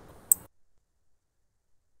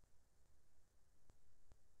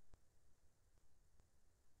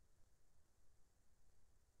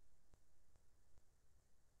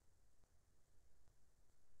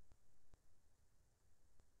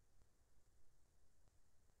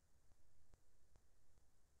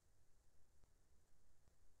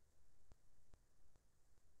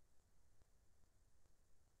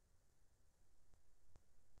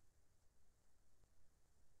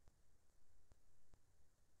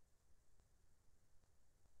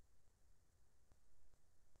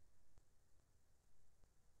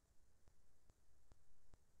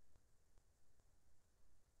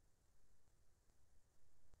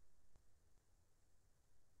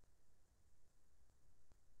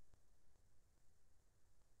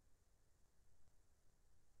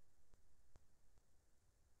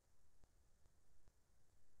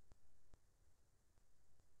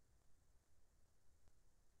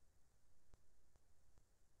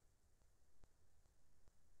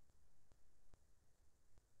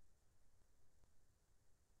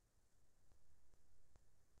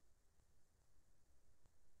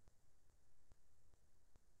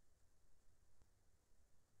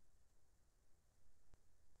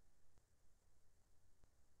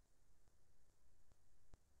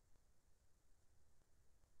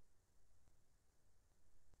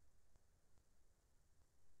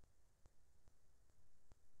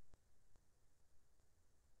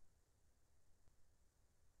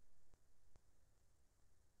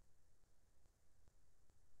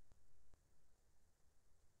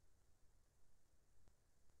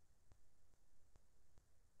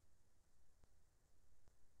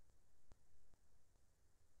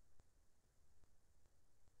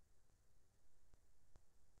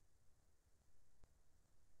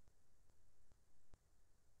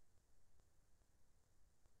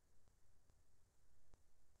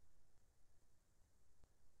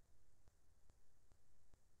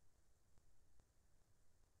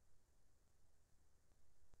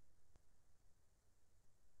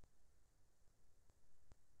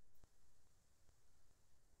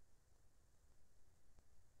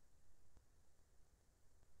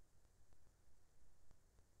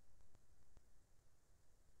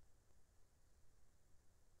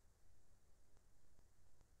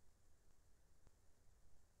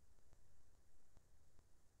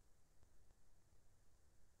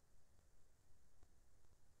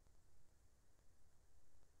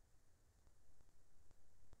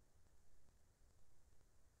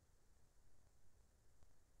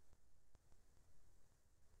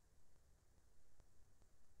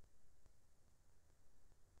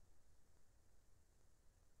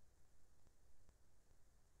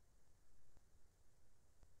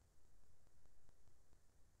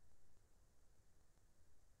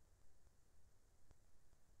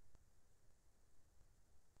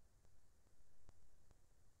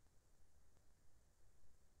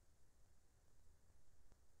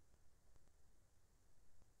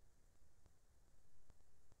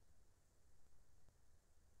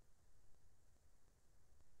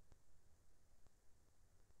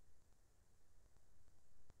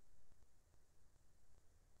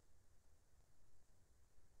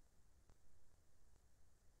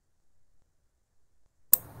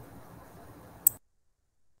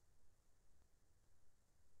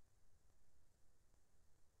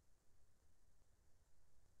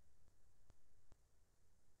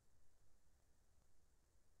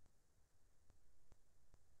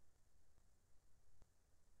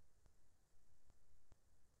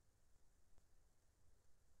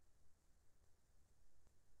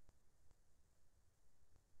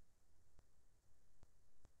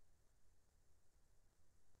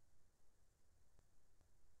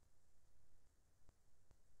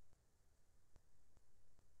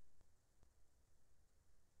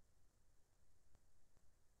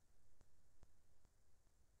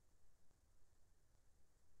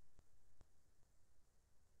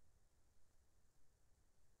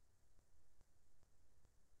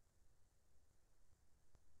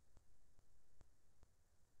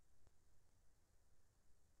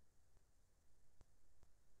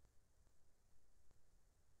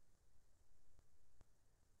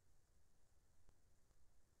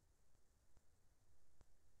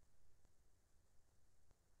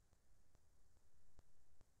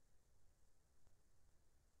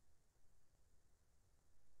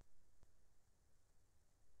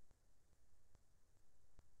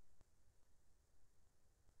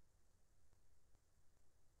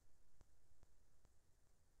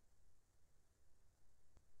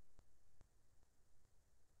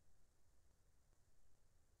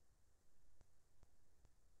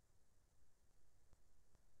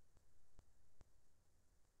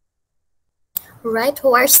 Right,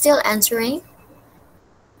 who are still answering?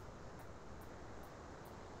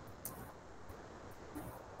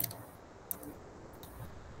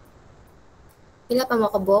 Pila pa mo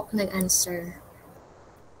kabok nag-answer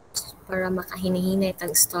para makahinahinay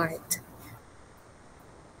tag start.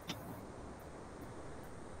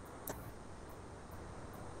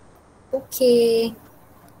 Okay.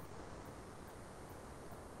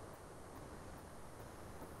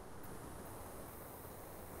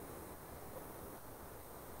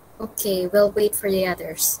 Okay, we'll wait for the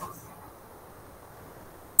others.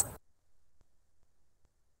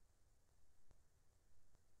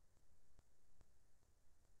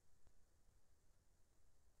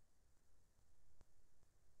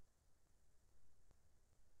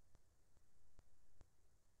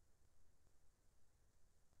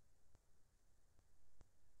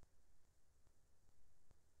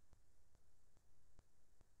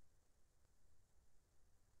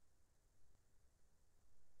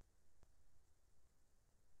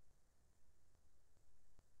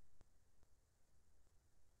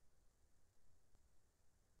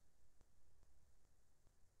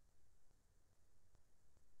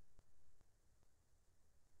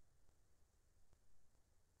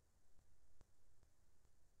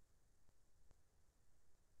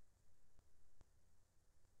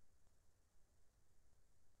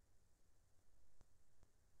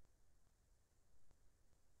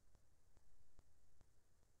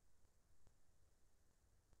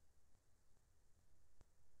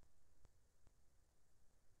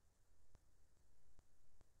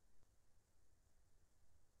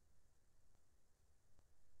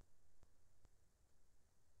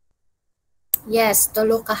 Yes,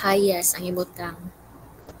 tulo ka hayas ang ibutang.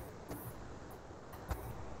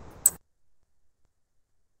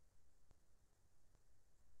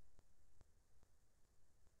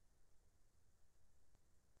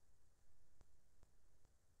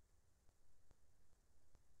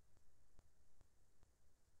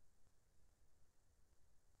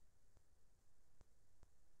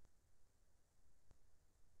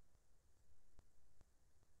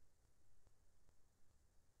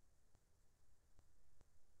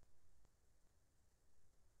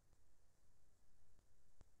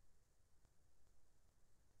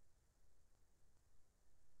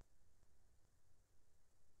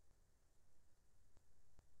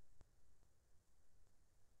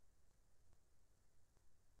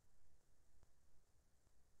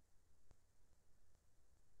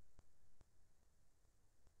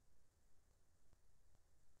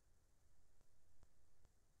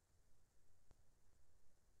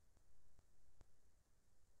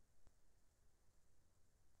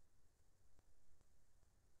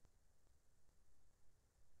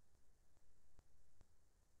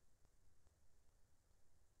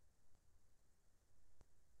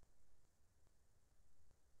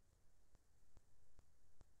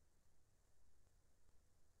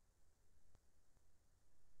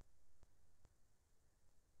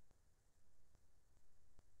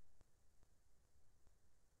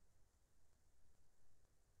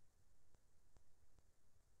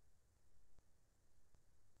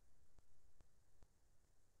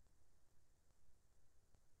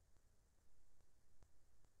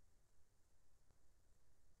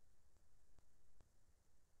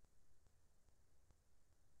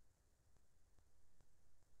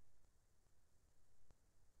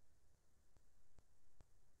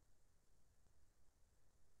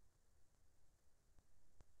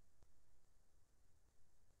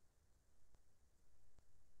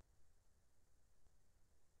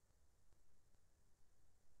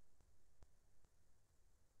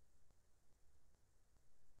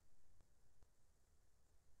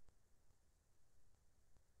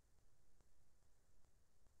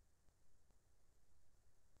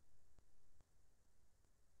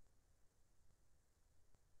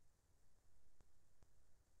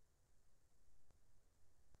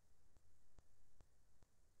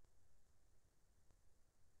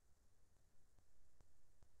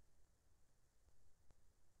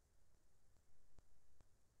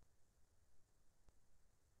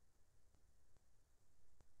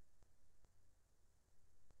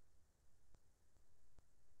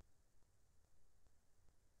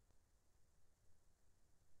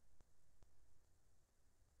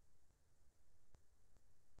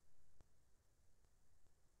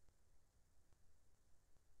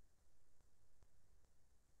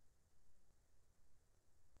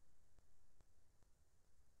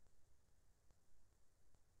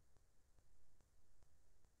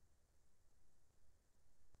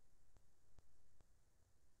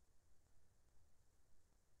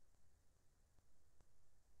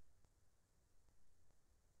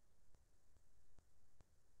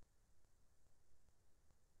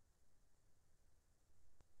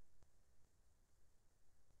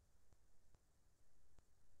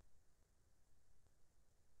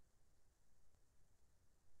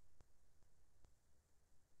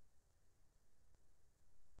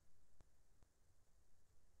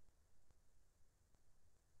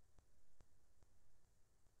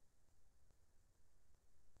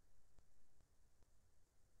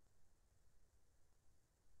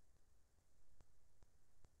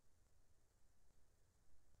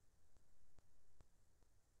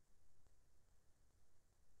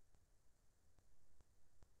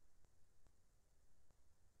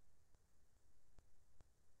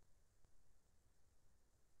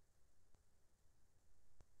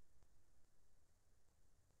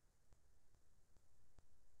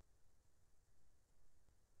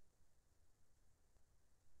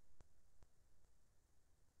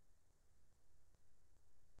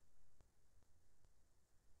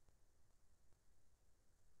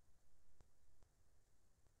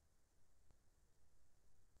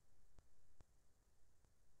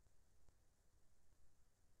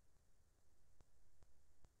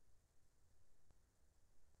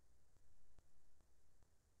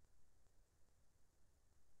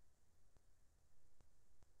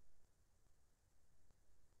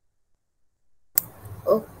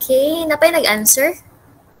 Okay, napay nag-answer?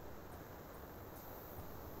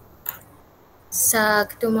 Sa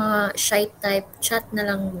itong mga shy type, chat na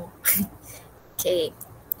lang mo. Okay,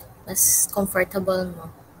 mas comfortable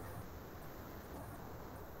mo.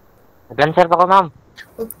 Nag-answer pa ko, ma'am.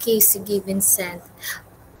 Okay, sige Vincent.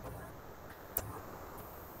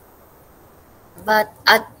 But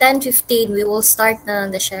at 10:15, we will start na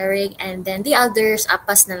lang the sharing and then the others,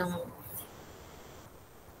 apas na lang mo.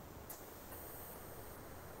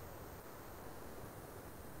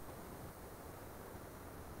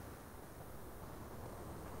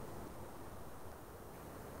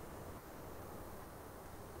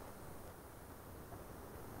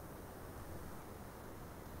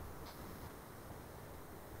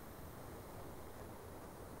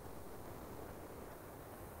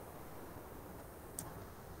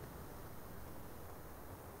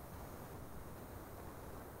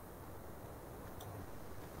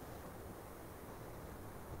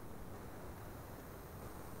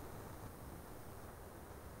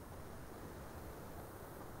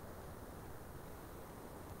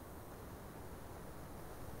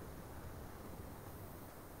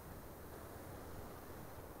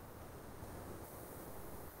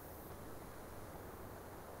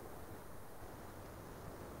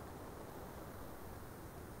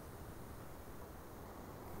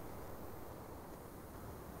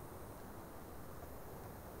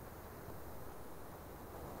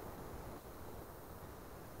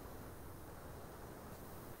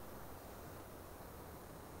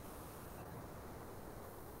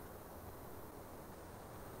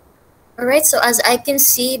 Alright, so as I can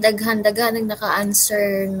see, daghan-daghan ang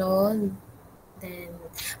naka-answer, no? Then,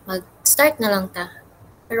 mag-start na lang ta.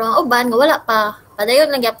 Pero ang uban, nga wala pa.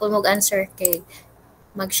 Padayon lang yapon mag-answer kay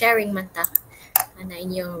mag-sharing man ta. Ano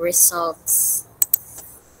inyong results.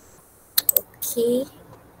 Okay.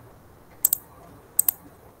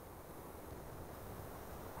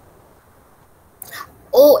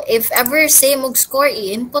 Oh, if ever say mog score,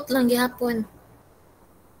 i-input lang gihapon.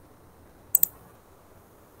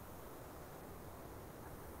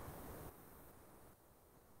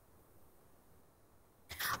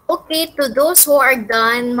 Okay, to those who are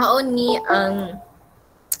done, maon ni ang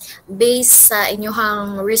based sa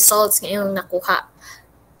inyong results ngayong nakuha.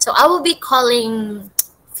 So I will be calling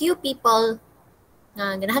few people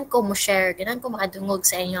na ganahan ko mo share, ganahan ko makadungog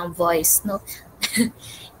sa inyong voice, no?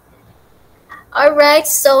 All right,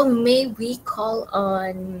 so may we call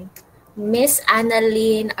on Miss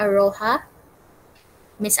Annalyn Aroha?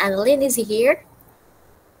 Miss Annalyn is here.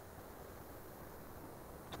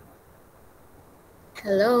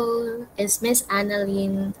 Hello, is Miss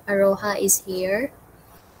Annalyn Aroha is here?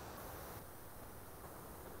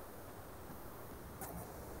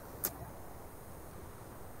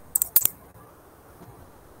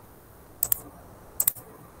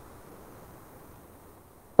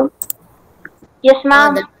 Yes, Oh,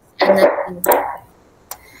 ma'am. that's Annalyn.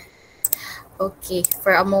 Okay,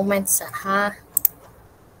 for a moment ha.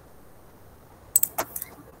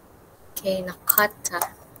 Okay, nakat ha.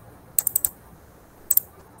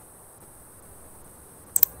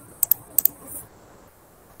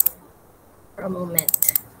 For a moment.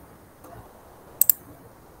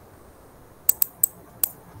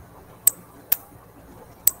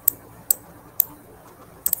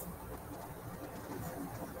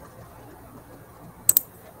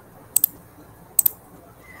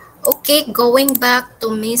 Okay, going back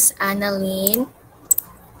to Miss Annalyn.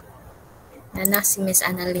 Nana si Miss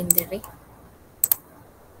Annalyn dire.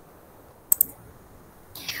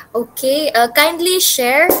 Okay, kindly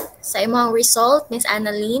share sa imong result, Miss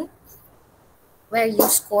Annalyn, where you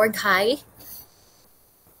scored high.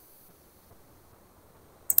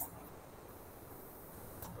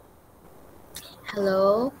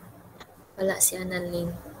 Hello? Wala si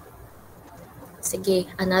Annalyn.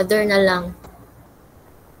 Sige, another na lang.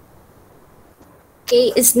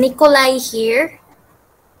 Okay, is Nikolai here?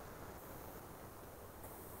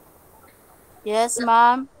 Yes,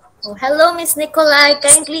 ma'am. Oh, hello, Miss Nikolai.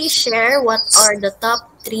 Kindly share what are the top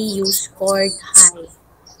 3 you scored high.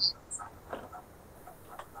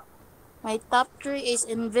 My top 3 is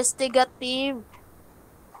investigative,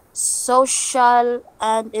 social,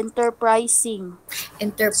 and enterprising.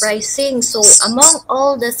 Enterprising. So, among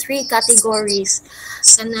all the 3 categories,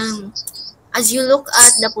 kanang as you look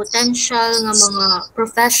at the potential nga mga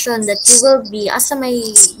profession that you will be, asa may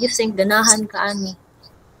you think ganahan ka ani?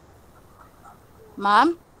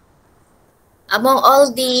 Ma'am? Among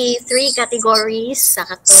all the 3 categories sa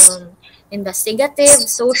katong investigative,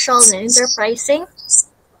 social, and enterprising,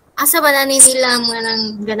 asa ba na nila mga nang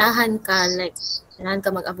ganahan ka? Like, ganahan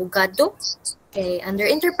ka mag-abogado? Okay, under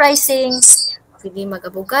enterprising, pwede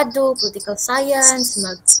mag-abogado, political science,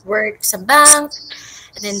 mag-work sa bank.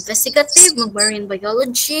 And then investigative, mag-marine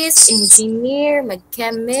biologist, engineer,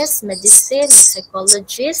 mag-chemist, medicine,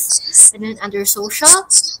 mag-psychologist. And then under social,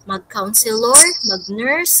 mag-counselor,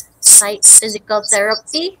 mag-nurse, physical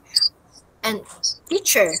therapy, and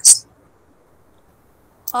teacher.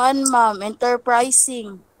 Ma'am.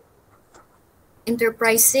 Enterprising.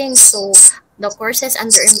 Enterprising. So the courses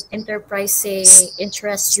under enterprising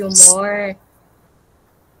interest you more.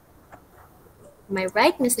 Am I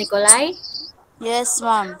right, Miss Nicolai? Yes,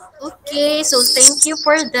 ma'am. Okay, so thank you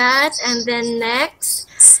for that. And then next,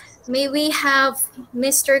 may we have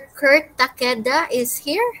Mr. Kurt Takeda is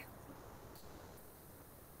here?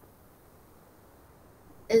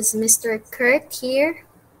 Is Mr. Kurt here?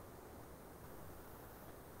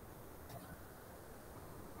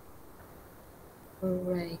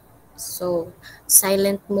 Alright. So,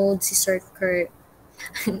 silent mode si Sir Kurt.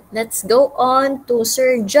 Let's go on to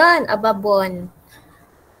Sir John Ababon.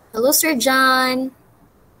 Hello, Sir John.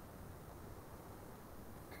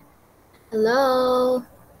 Hello.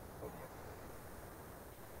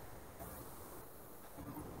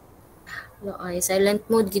 Hello, ay, silent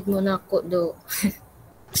mode, gid mo na ako do.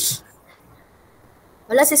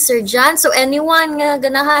 Wala si Sir John. So, anyone nga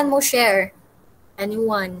ganahan mo share?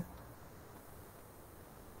 Anyone?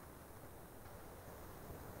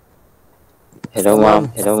 Hello,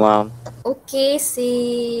 ma'am. Hello, ma'am. Okay,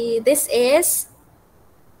 this is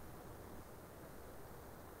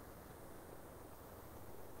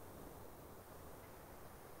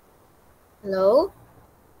hello?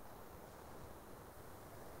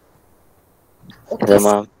 Okay. Hello,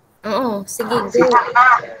 ma'am. Oo, sige, go.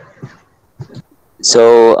 So,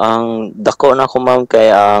 ang dako na ko, ma'am, kay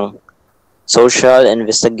ang social,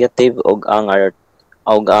 investigative, og ang art,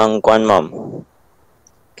 og ang kwan, ma'am.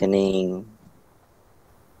 Kaning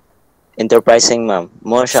enterprising, ma'am.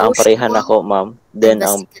 Mo siya ang Social, parehan ako, ma'am. Then,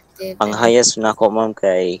 investigative, ang highest na ko, ma'am,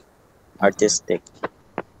 kay artistic.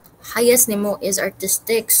 highest nimo is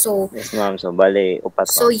artistic. So, Yes, ma'am. So, bali, upat,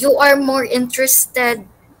 so ma'am. you are more interested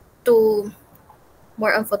to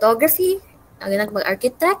more on photography, ang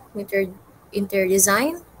mag-architect, interior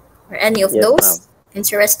design, or any of Yes, those ma'am.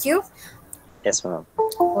 interest you? Yes, ma'am.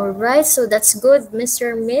 All right, so that's good,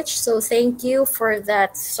 Mr. Mitch. So thank you for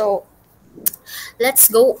that. So let's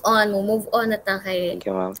go on. We'll move on na ta kay. Thank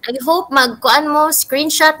you, ma'am. I hope magkuan mo,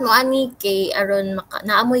 screenshot mo ani kay aron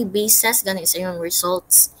naamoy basis gani sa iyong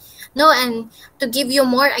results. No, and to give you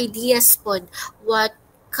more ideas pod what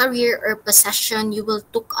career or possession you will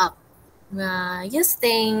took up na you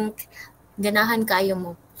think ganahan kayo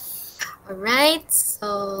mo. Alright,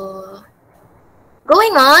 so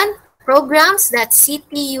going on, programs that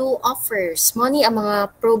CTU offers. Mo ni ang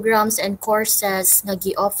mga programs and courses nga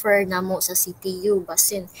gi-offer namo sa CTU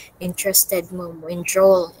basin interested mo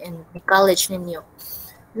enroll in the college ninyo.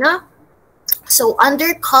 No? So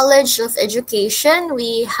under College of Education,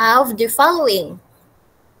 we have the following.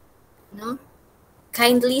 No?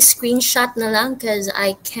 Kindly screenshot na lang because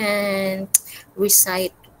I can't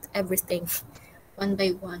recite everything one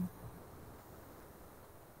by one.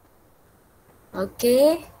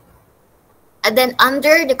 Okay. And then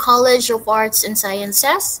under the College of Arts and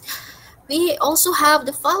Sciences, we also have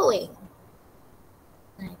the following.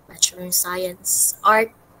 Bachelor of Science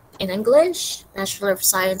Art in English, Bachelor of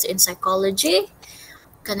Science in Psychology,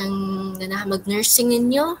 kanang ganahan mag-nursing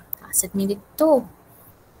ninyo, asset mi dito.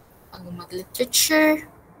 Ang mag-literature,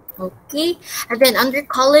 okay. And then under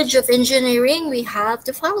College of Engineering, we have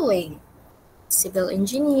the following. Civil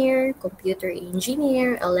engineer, computer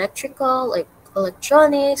engineer, electrical,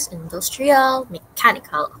 electronics, industrial,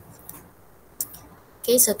 mechanical.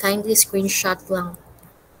 Okay, so kindly screenshot lang.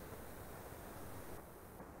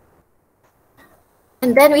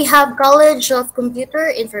 And then we have College of Computer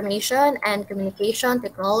Information and Communication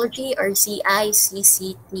Technology or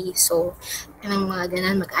CICCT. So, kanang mga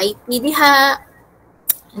ganan mag-IT diha,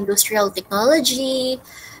 industrial technology,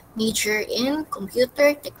 major in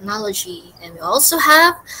computer technology. And we also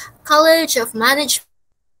have College of Management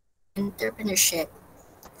and Entrepreneurship.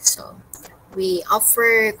 So, we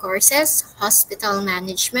offer courses, hospital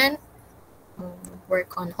management,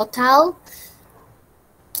 work on hotel,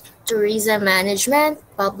 tourism management,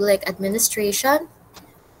 public administration,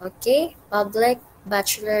 okay, public,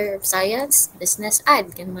 Bachelor of Science, business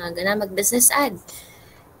ad, kan mga gana mag-business ad.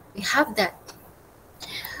 We have that.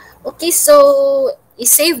 Okay, so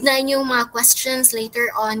i-save na inyong mga questions later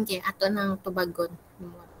on kay ato ng tubagon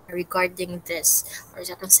regarding this or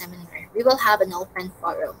sa atong seminar. We will have an open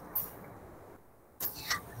forum.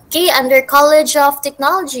 Okay, under College of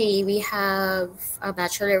Technology, we have a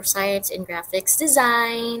Bachelor of Science in Graphics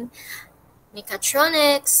Design,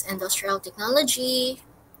 mechatronics, industrial technology.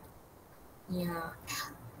 Yeah.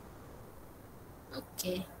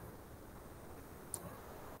 Okay.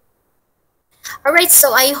 Alright,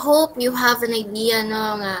 so I hope you have an idea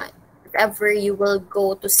no nga if ever you will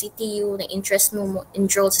go to CTU, na interest mo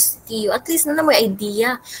enroll sa CTU, at least na mo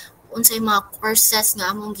idea unsay mga courses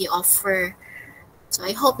nga among gi-offer. So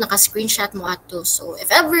I hope naka-screenshot mo ato. So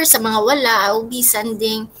if ever sa mga wala, I will be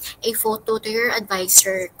sending a photo to your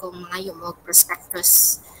advisor kung mga mo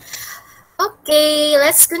prospectus. Okay,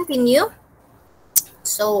 let's continue.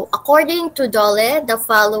 So, according to Dole, the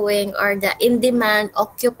following are the in-demand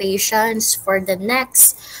occupations for the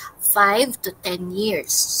next 5 to 10 years.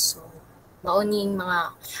 So, mauning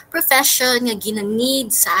mga profession nga gina-need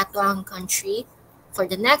sa ato ang country for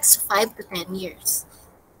the next 5 to 10 years.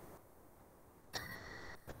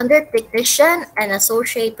 Under technician and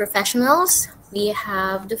associate professionals, we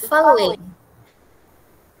have the following: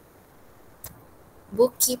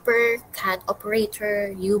 bookkeeper, CAD operator,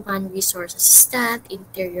 human resource assistant,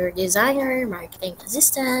 interior designer, marketing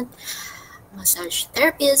assistant, massage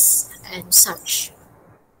therapist, and such.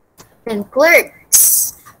 Then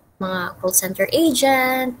clerks, mga call center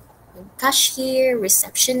agent, cashier,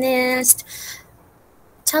 receptionist,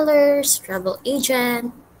 tellers, travel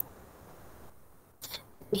agent.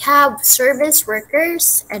 We have service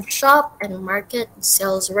workers and shop and market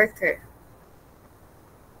sales worker.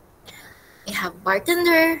 We have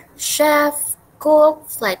bartender, chef, cook,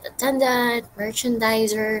 flight attendant,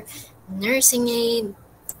 merchandiser, nursing aide,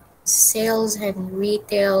 sales and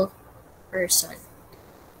retail person.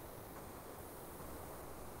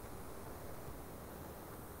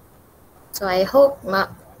 So I hope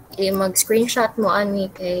mag-screenshot mo ani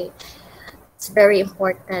kay it's very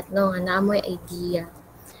important no nga namoy idea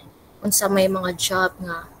unsa may mga job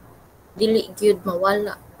nga dili gyud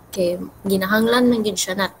mawala kay ginahanglan man gyud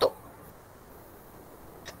siya nato.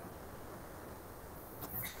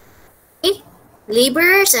 Okay,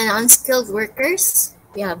 laborers and unskilled workers.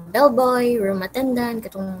 We have bellboy, room attendant,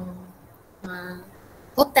 katong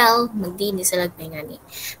hotel, magdini sila ngani.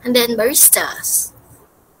 And then baristas.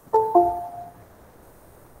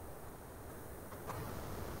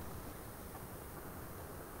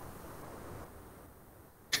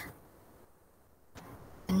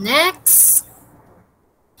 Next,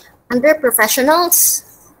 under professionals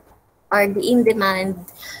are the in-demand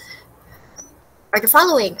are the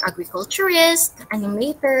following: agriculturist,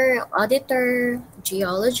 animator, auditor,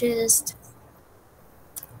 geologist.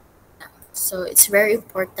 So it's very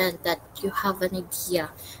important that you have an idea.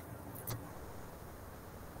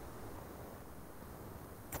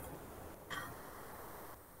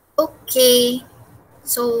 Okay,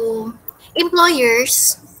 so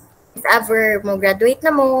employers, if ever mo graduate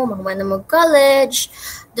na mo, magman na mo college,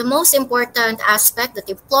 the most important aspect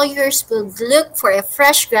that employers will look for a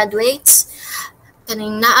fresh graduates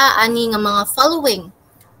kaning naa ani nga mga following: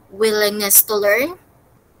 willingness to learn.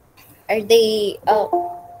 Are they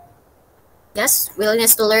yes,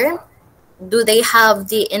 willingness to learn? Do they have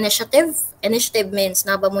the initiative? Initiative means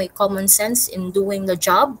na ba mo common sense in doing the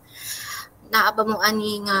job? Naa ba mo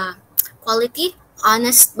ani nga quality?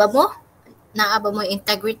 Honest ba mo? Naa ba mo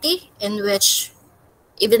integrity in which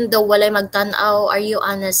even though walay magtanaw, are you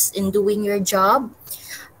honest in doing your job?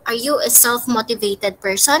 Are you a self-motivated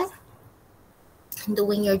person in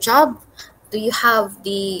doing your job? Do you have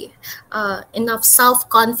the enough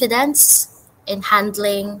self-confidence in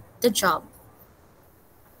handling the job?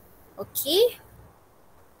 Okay.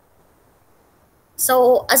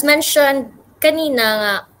 So as mentioned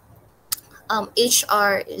kanina,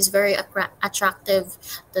 HR is very attractive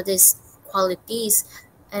to these qualities,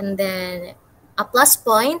 and then a plus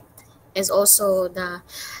point is also the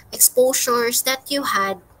exposures that you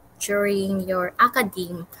had during your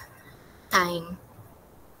academe time.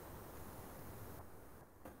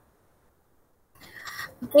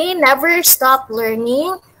 Okay, never stop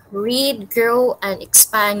learning. Read, grow, and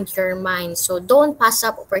expand your mind. So don't pass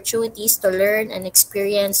up opportunities to learn and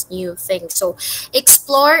experience new things. So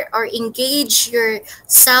explore or engage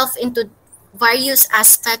yourself into various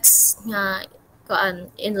aspects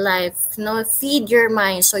in life. No, feed your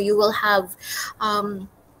mind so you will have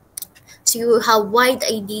wide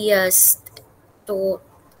ideas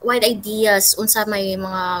unsa may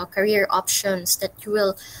mga career options that you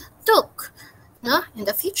will took no in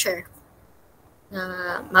the future.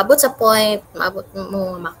 Na mabot sa point, mabot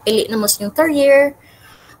mo, mapili na mo sa yung career,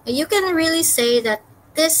 you can really say that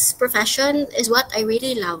this profession is what I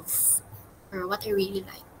really love or what I really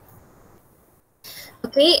like.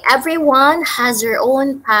 Okay, everyone has their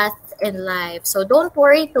own path in life. So don't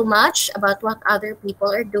worry too much about what other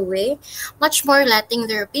people are doing, much more letting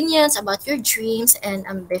their opinions about your dreams and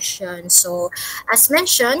ambitions. So as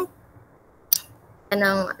mentioned, and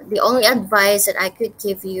the only advice that I could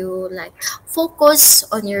give you, like, focus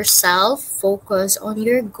on yourself, focus on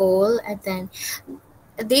your goal, and then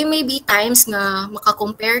there may be times nga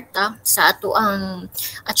makakompare ta sa ato ang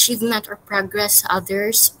achievement or progress sa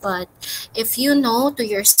others, but if you know to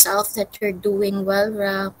yourself that you're doing well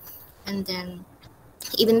ra, and then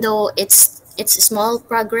even though it's a small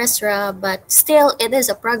progress ra, but still it is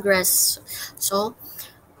a progress. So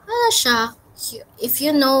wala siya. If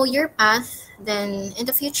you know your path, then in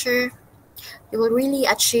the future you will really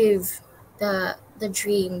achieve the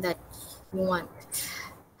dream that you want.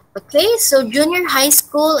 Okay, so junior high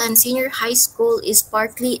school and senior high school is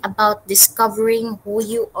partly about discovering who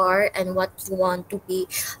you are and what you want to be.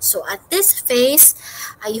 So at this phase,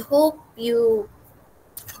 I hope you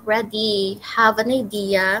already have an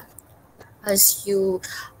idea as your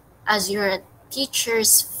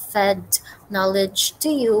teachers fed knowledge to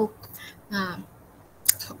you na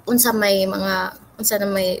unsa na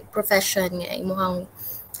may profession nga imong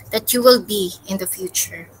that you will be in the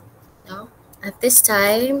future. No? At this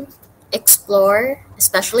time, explore,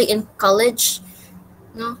 especially in college,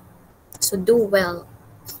 no? So do well.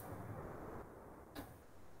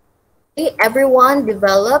 Okay, everyone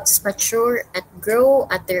develops, mature, and grow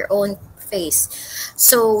at their own pace.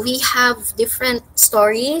 So we have different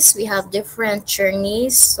stories, we have different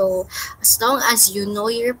journeys. So as long as you know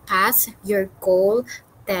your path, your goal,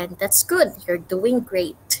 then that's good. You're doing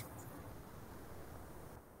great.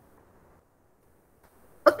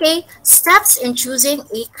 Okay, steps in choosing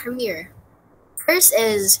a career. First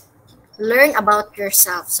is learn about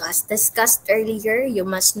yourself. So as discussed earlier, you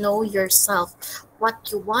must know yourself, what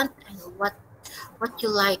you want and what you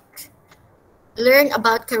like. Learn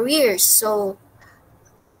about careers. So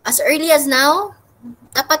as early as now,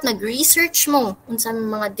 dapat nag-research mo unsa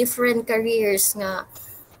mga different careers nga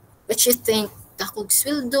which you think dakog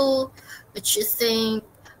sweldo, which you think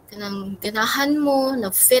kanang ganahan mo,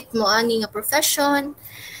 na fit mo ani nga profession.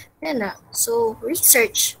 Yan na. So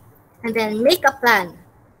research and then make a plan.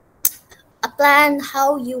 A plan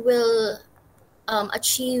how you will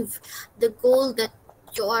achieve the goal that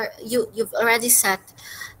you've already set,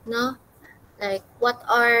 no? Like what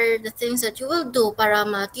are the things that you will do para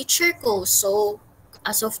ma-teacher ko? So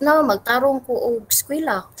as of now magtarong ko og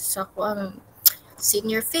eskwela sa ko ang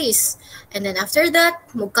senior phase, and then after that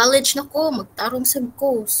mag-college na ko, magtarong sad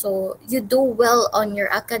ko. So you do well on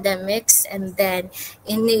your academics, and then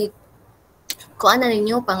kung ano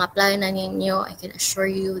ninyo, pang-apply na ninyo, I can assure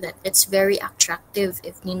you that it's very attractive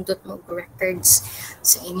if nindot mo records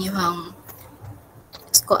sa inyong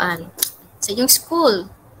sa inyong school.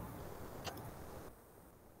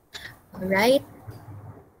 Alright?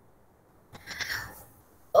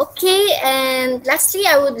 Okay, and lastly,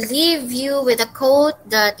 I would leave you with a quote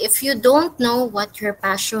that if you don't know what your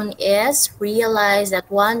passion is, realize that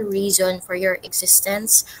one reason for your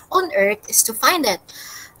existence on earth is to find it.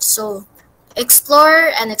 So,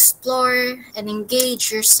 explore and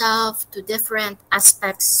engage yourself to different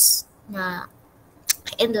aspects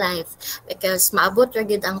in life, because maabot ra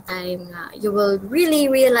gid ang time nga you will really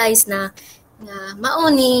realize na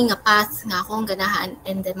mauni nga path nga akong ganahan,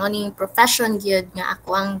 and then mauni profession gyud nga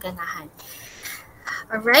ako ang ganahan.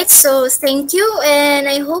 Alright, so thank you, and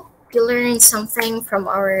I hope you learned something from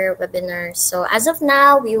our webinar. So as of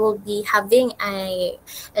now, we will be having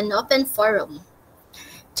an open forum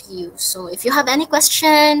to you. So if you have any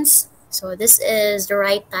questions, so this is the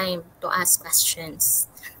right time to ask questions.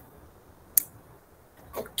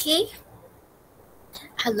 Okay.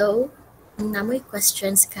 Hello. Namoy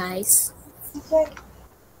questions, guys.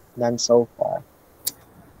 None so far.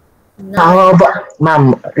 No.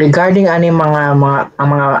 Ma'am, regarding ani ang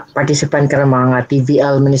mga participant karon mga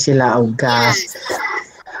TVL man sila og gas. Yes.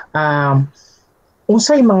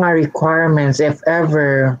 Unsay mga requirements if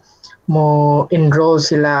ever mo enroll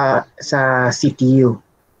sila sa CTU?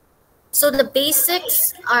 So the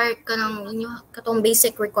basics are katong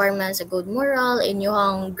basic requirements, a good moral,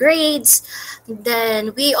 inyong grades.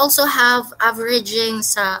 Then we also have averaging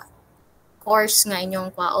sa course nga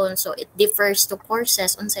inyong kwaon. So it differs to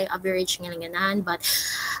courses unsay average nga ganahan, but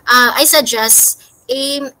I suggest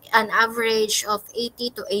aim an average of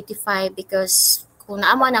 80 to 85, because kung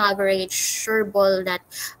naamo ang average, sure ball that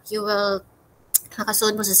you will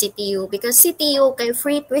nakasud mo sa CTU, because CTU kay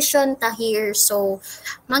free tuition ta here. So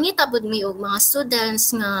mangita pud mi og mga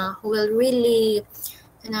students nga who will really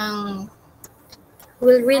kanang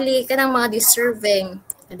mga deserving,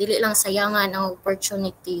 dili lang sayangan ang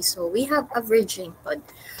opportunity. So we have averaging pod.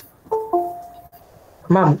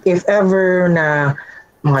 Ma'am, if ever na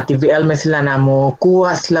mga TVL man sila na mo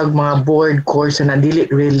kuha sila og mga board course na dili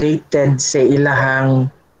related sa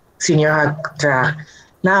ilahang senior high track,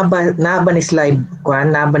 na ba ni slide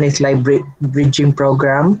kwan, na ba ni slide bridging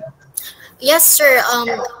program? Yes, sir.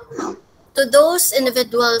 To those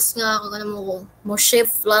individuals nga kung ano mo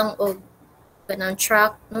shift lang o kanang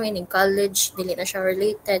track no in college dili na siya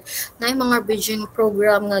related na yung mga bridging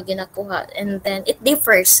program nga ginakuha, and then it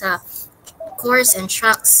differs sa course and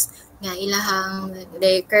tracks nga ilahang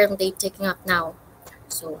they currently taking up now.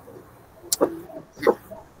 So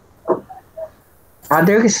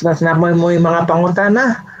Others, mas naman mo yung mga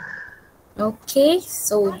pangutana. okay,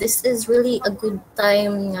 so this is really a good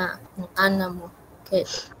time nga mutana mo. Okay.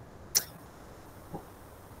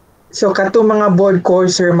 So kato mga board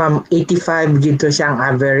course sir ma'am, 85 dito siyang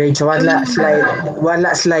average. Wala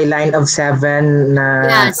slide line of 7 na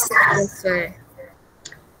Yes, yes, sir.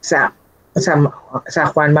 sa sa sa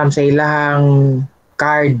kwan ma'am sa ilahang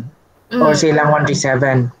card or sa ilang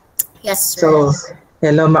 137. Yes, sir. So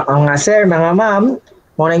hello mga sir, mga ma'am,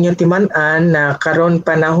 mo na inyong timan-an na karon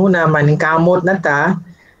panahon na maningkamot na ta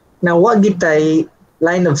na wag gitay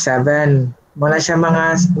line of 7. Mo na siya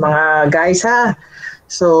mga guys ha.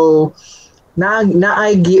 So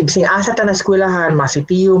naay sing asa ta na eskwelahan,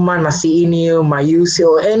 masitiyo man, masiinyo, mayusi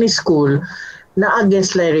o any school na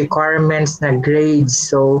against like requirements na grades.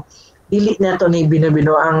 So dili na to ni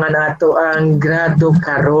binubinuangan ato ang grado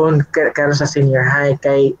karon sa senior high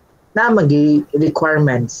kay na magi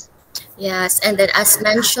requirements. Yes, and then as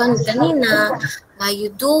mentioned kanina,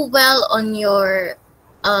 you do well on your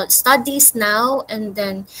studies now, and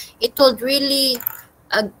then it will really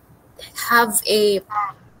have it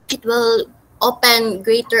will open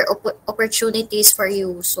greater opportunities for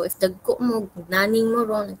you. So if dagko mo, naning mo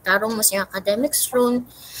ron, tarong mo sa academics ron,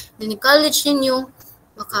 then college ninyo,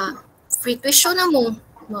 maka free tuition na mo,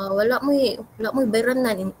 wala mo bayaran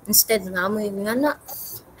na, instead nga mo yung nga na,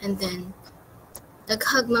 and then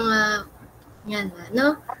daghag mga yan na, no?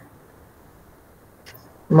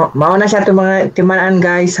 Mao na siya to mga timaan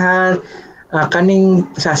guys ha. Kaning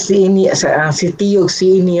sa CNE sa city ug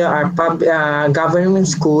CNE or government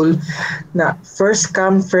school na first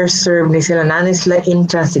come first serve ni sila nani sila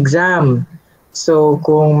entrance exam. So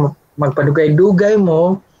kung magpadugay-dugay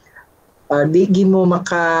mo di gi mo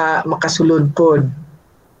makasulod pod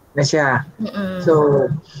na siya. So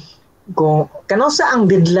kung kanasa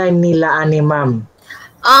ang deadline nila ani ma'am?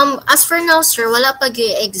 As for now, sir, wala pa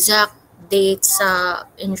exact date sa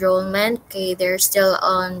enrollment kay they're still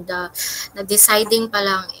on the deciding pa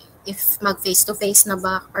lang if mag face to face na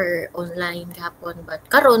ba or online gapon, but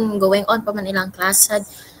karon going on pa man ilang class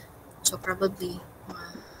so probably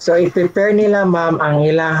so i-prepare nila ma'am ang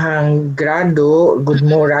ilahang grado good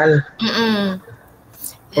moral.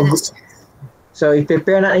 Yes, so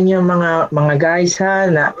i-prepare na inyo mga guys ha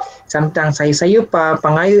na samtang sayo pa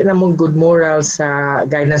pangayo na mo good moral sa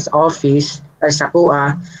guidance office or sa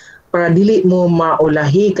kuha para dili mo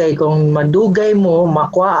maulahi kay kung madugay mo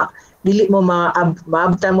makuha dili mo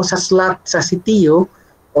maabtan mo sa slot sa sitiyo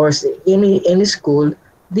or sa any school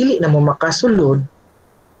dili na mo makasulod.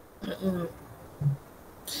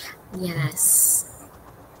 Yes,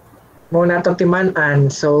 Mo na to timan-an.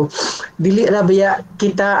 So dili ra biya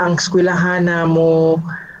kita ang eskwelahan na mo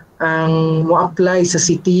ang mo apply sa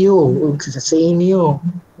CTU ug sa inyo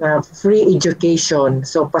na free education.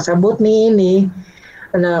 So pasabot niini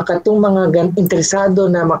na katong mga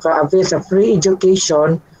interesado na maka-avail sa free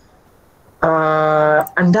education,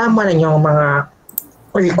 andaman na yung mga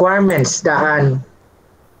requirements daan.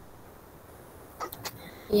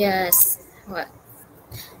 yes.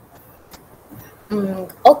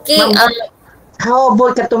 Okay. How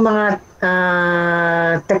about katong mga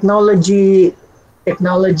technology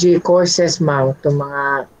courses ma'am, itong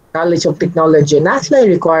mga College of Technology, nasa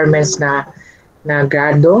requirements na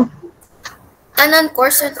grado? Anan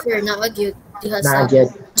courses sir na gyud diha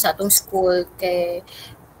sa atong school kay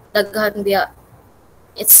daghan biya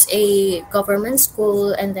it's a government school,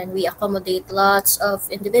 and then we accommodate lots of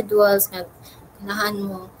individuals nga ganahan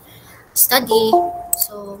mo study,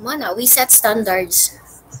 so mana we set standards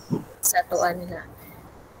sa tuan nila.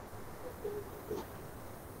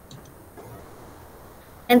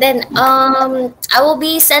 And then I will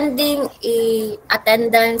be sending a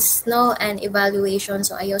attendance no and evaluation,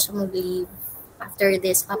 so ayaw sa mag-leave after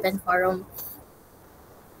this open forum.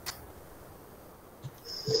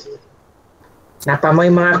 Napa mo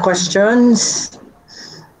yung mga questions?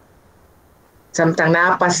 Samtang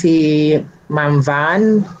naapa si Ma'am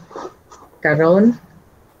Van karon.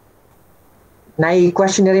 Nay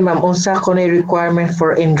question na rin ma'am, unsa ko na requirement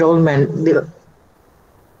for enrollment?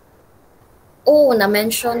 Oh,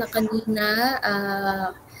 na-mention na kanina,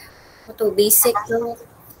 basic no,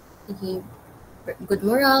 the good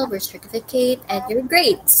moral, birth certificate, and your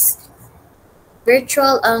grades.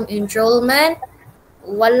 Virtual ang enrollment,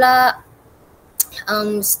 wala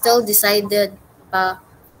still decided pa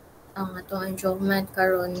ang atong enrollment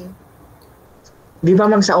karon. Di ba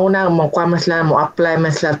sa una mas lang mo apply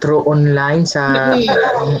mas la through online sa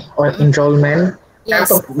enrollment? Yes.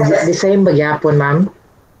 Ato the same ba gyapon ma'am?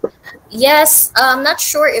 Yes, I'm not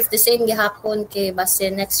sure if the same gihapon kay base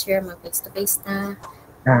next year mag face to face na.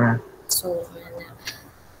 So,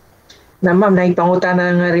 Na ma'am,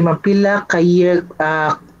 naipangutana nga rin mapila ka year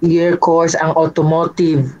course ang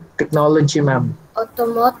automotive technology ma'am.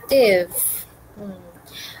 Automotive.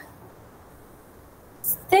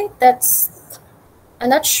 I think that's,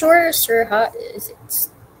 I'm not sure, sir, is it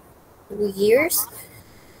 2 years?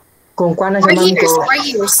 Kung kuha na siya ma'am ko, 4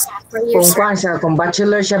 years. 4 years. kung kuha siya, kung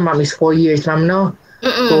bachelor siya ma'am is 4 years ma'am no?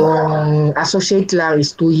 Kung associate lang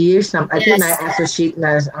is 2 years. I think Yes. na-associate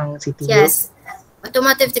na ang CTU. Yes.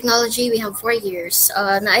 Automotive technology, we have 4 years.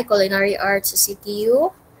 Na culinary arts sa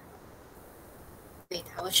CTU. Wait,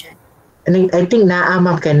 how was siya? I think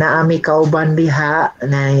ma'am kay may kauban diha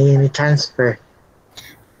na transfer.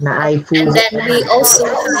 Na ay food. And then we also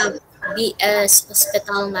have BS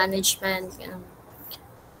Hospital Management.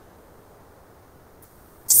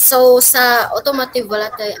 So sa automotive wala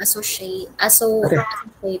tayo associate.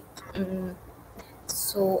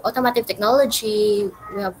 So automotive technology,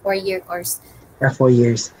 we have 4-year course. 4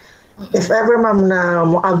 years. If ever ma'am na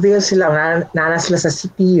mo-avail sila, na sila sa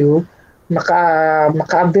CTU,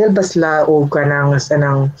 maka-avail ba sila o kanang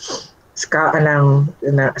sanang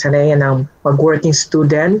mag-working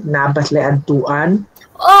student na ba sila adtuan?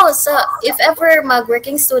 Oh, so if ever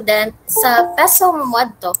mag-working student sa PESO mo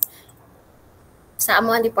adto sa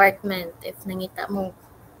among department if nangita mo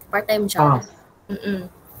part-time job.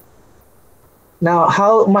 Now,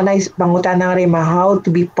 how manay pangutana rin how to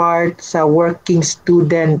be part sa working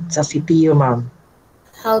student sa CTU, ma'am?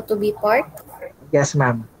 How to be part? Yes,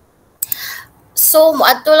 ma'am. So,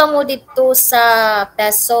 moadto lang mo dito sa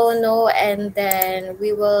PESO, no? And then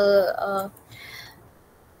we will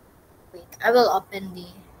wait, I will open the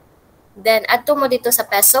then adto mo dito sa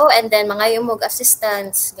PESO and then mga yung mog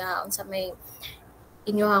assistants nga unsa may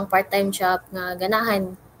inyong part-time job nga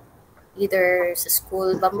ganahan either sa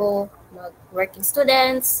school ba mo mag-working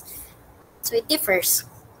students, so it differs.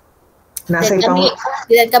 Then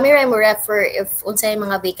kami rin mo refer if unsay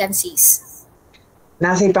mga vacancies.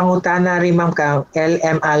 Nasa pangutana rin ma'am ka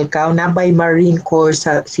LML ka na by Marine Corps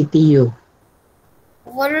sa CTU.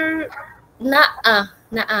 Well, nasa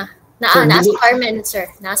Carmen,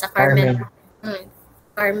 sir. Nasa Carmen.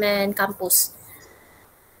 Carmen campus.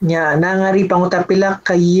 Nya nangari panguta pila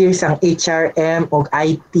ka years ang HRM o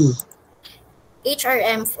IT?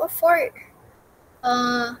 HRM for 4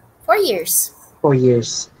 years. 4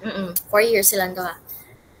 years. 4 years silang duha.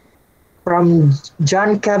 From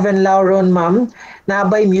John Kevin Lauron, ma'am,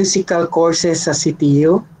 nabay musical courses sa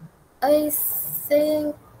CTU? I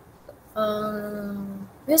think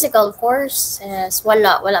musical courses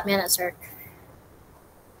wala man na, sir.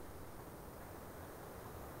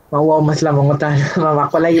 Mawaw mas lang mga tayo, ma'am.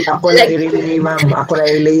 Ako lang i-relay, ma'am. Ako lang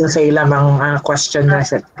i-relay yung sa ilang mga question na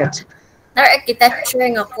sa architecture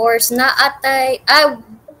nga course na atay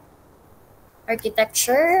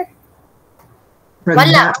architecture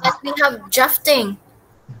wala, but we have drafting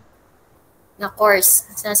na course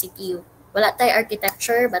sa CTU. Wala tayo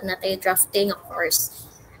architecture but na tayo drafting nga course.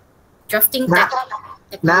 Drafting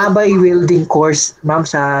Nabay welding course, ma'am,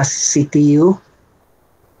 sa CTU?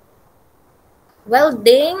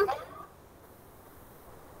 Welding.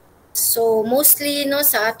 So mostly no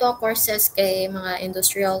sa ato courses kay mga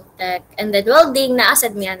industrial tech and then welding na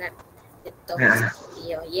asad mi ana dito.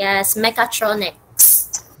 Yes, mechatronics.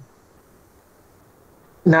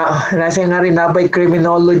 Nasa nga rin nabay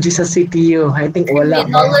criminology sa CTU. I think wala.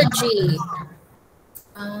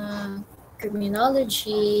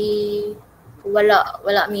 Criminology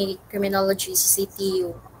wala mi criminology sa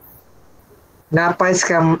CTU. Napais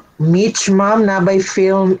ka Mitch, ma'am, nabay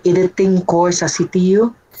film editing course sa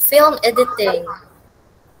CTU? Film editing,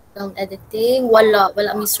 wala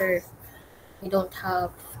mi, sir. We don't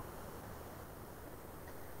have.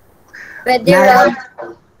 Pwede lang.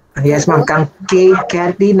 Yes, ma'am. Kang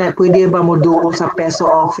Kathy, na pwede ba mo doon sa PESO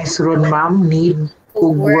office ron, ma'am? Need to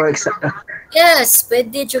work sa... Yes,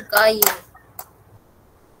 pwede jud kayo.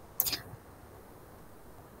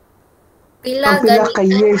 Pila ka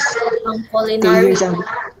years? Ang culinary. Years ang...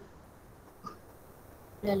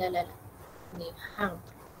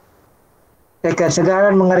 Kay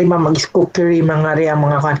kasagaran mga rin ma'am, mag-cookery, mga rin ang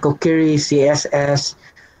mga cookery, CSS,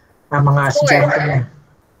 ang mga Four. estudyante.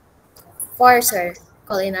 4, sir.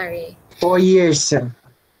 Culinary. 4 years. Na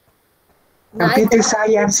ay Computer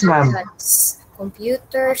science, ma'am. science.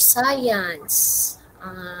 Computer science.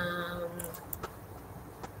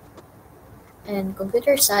 And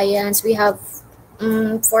computer science, we have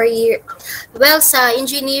 4 year. Well, sa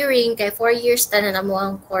engineering, kay 4 years tanan na mo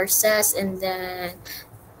ang courses, and then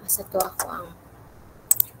sa to ako ang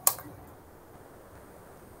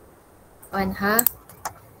 1 half.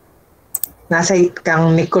 Nasa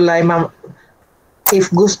kang Nicolay, ma'am. If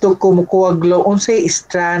gusto ko mukuha glow, unsay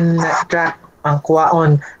strand na track ang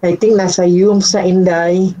kuwaon. I think nasa yung sa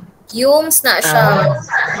Inday, Yumes na siya.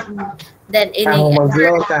 Then, ang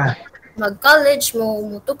mag-glow ka. mag-college mo,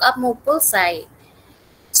 mutuk up mo pulsay.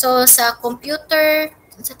 So, sa computer,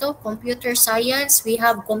 sa to, computer science, we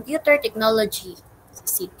have computer technology sa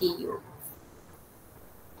CTU.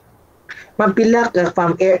 Ma'am, pila ka,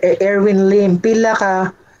 Erwin Lim, pila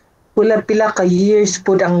ka years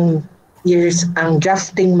po ang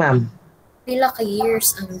drafting, ma'am. Pila ka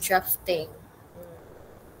years ang drafting?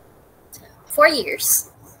 4 years.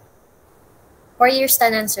 4 years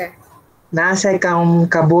tanan, sir. Nasa kang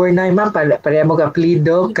kaburnay, ma'am, pare mo ka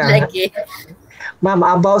plido ka. Lagi. Ma'am,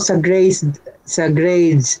 about sa grades,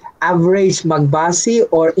 average magbase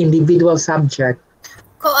or individual subject?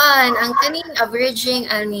 Koan, ang kaning averaging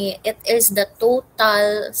ani, it is the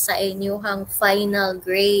total sa inyong final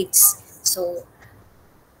grades. So,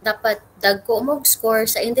 dapat dagko mo og score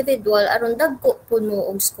sa individual aron dagko pud mo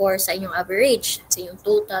og score sa inyong average, sa inyong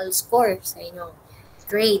total score sa inyong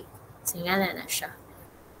grade. Singana na siya.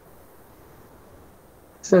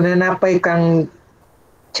 So, nanapay kang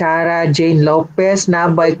Chara Jane Lopez na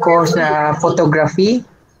by course na photography.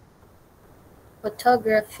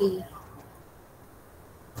 Photography.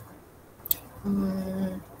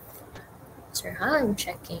 Sir, I'm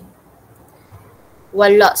checking.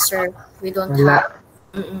 Wala, sir. We don't Wala. have.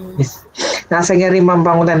 Nasa nga rin ma'am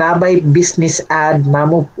bangunan na by business ad,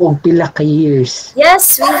 ma'am, og pila ka years.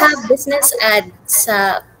 Yes, we have business ad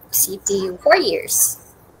sa CTU 4 years.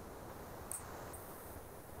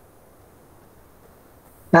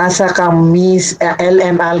 Nasa kang Miss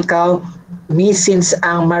LM Alcaw, Miss, since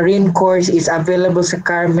ang Marine course is available sa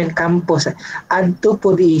Carmen Campus, adto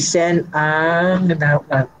po di-send ang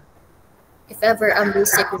If ever ang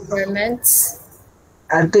basic requirements.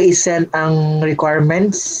 adto i-send ang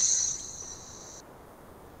requirements.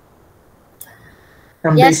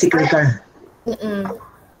 Ang Yes. basic requirements.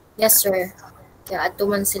 Yes, sir. Kaya ato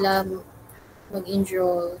man sila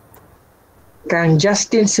mag-enroll. Kang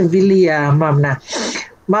Justin Sevilla, ma'am na.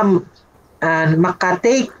 Ma'am,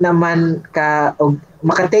 makatake naman ka og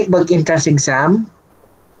makatake bag entrance exam?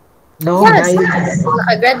 No, Yes. dahil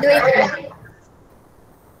Maka-graduate.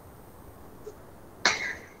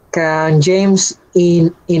 kang James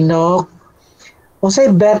Enoch, unsay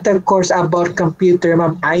better course about computer,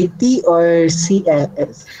 ma'am, IT or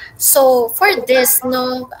CS? So, for this,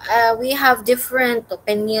 no, we have different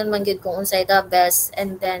opinion man gid kung unsay the best,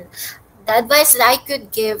 and then the advice that I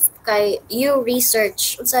could give kay you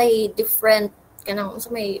research unsay different kanang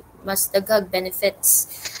unsa may mas daghang benefits.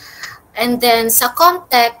 And then sa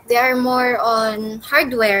contact, they are more on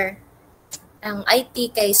hardware. Ang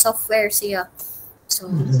IT kay software siya. So,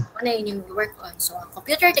 ano yun yung work on. So,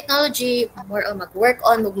 computer technology, more on mag-work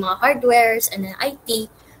on mga hardwares, and then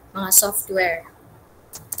IT, mga software.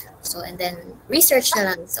 So, and then research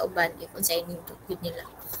na lang sa uban if unsa yung yun nila.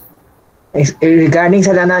 Regarding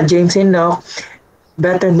sa dana James Enoch,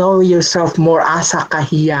 better know yourself more asa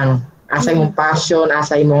kahiyang, asa imong passion,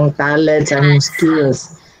 asa imong talent, sa imong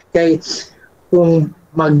skills. Kay kung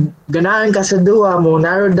magganaan ka sa duha mo,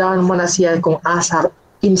 narrow down mo na siya kung asa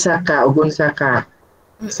kinsa ka o unsa ka.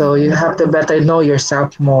 So you have to better know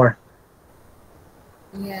yourself more.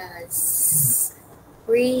 Yes.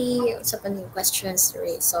 Sa paning questions,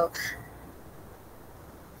 Ray. So,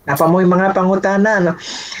 Napa mo yung mga pangutana, no?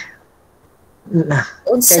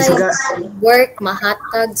 unsay Kay work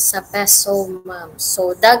mahatag sa PESO, ma'am.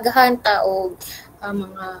 So, daghan taog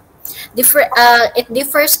mga different it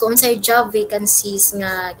differs kung unsay job vacancies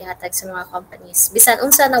nga gihatag sa mga companies. Bisan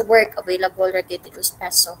unsa na work available ra dito sa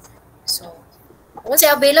PESO. So, kung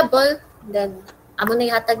unsay available, then amo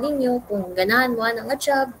na ihatag ninyo kung ganahan mo nga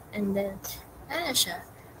job, and then siya.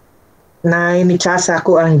 na inichasa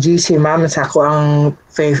ko ang GC, ma'am, sa ako ang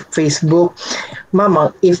Facebook.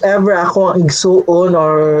 Ma'am, if ever ako ang igsuon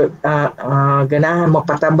or ganahan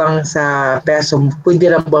magpatabang sa PESO,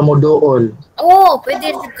 pwede ra ba mo dool? Oo,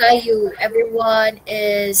 pwede rin kayo. Everyone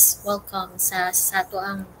is welcome sa to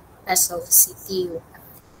ang PESO CTU.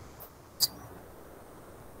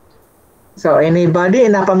 So anybody,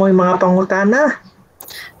 pa mo yung mga pangutana?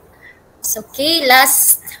 It's okay.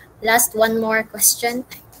 Last one more question.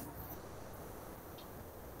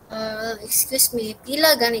 Excuse me,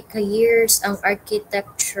 pila gani ka years ang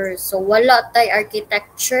architecture? So wala tay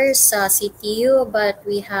architecture sa CTU but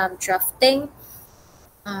we have drafting.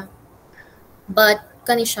 Uh, but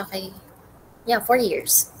kani siya kay 4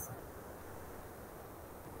 years.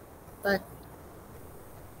 But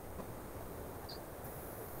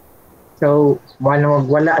So,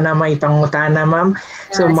 wala na may pangutana, ma'am.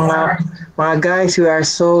 So, yes. mga guys, we are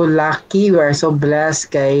so lucky, we are so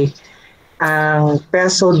blessed kay ang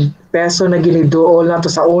peso na giniduol na to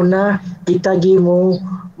sa una, kita gi mo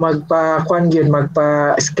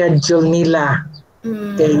magpa-schedule nila.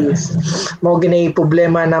 Kay mo ginay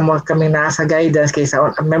problema na mo kami nasa guidance kay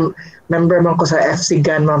sa member man ko sa FC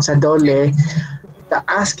GAN ma'am sa Dole ta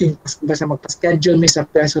asking basta magpa-schedule mi sa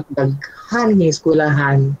peso daghan ni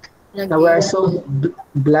eskwelahan na we are so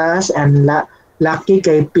blessed and lucky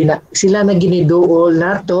kay sila na giniduol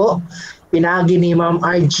nato pinagi ni Ma'am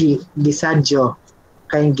RG Gisadjo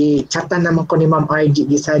kay gi-chatan naman ko ni Ma'am RG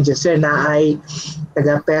Gisadjo sir na ay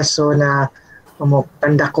taga peso na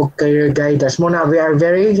tanda ko career guidance muna we are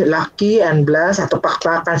very lucky and blessed ato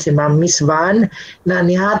pakpakan si Ma'am Miss Van na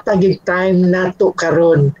nihatag yung time nato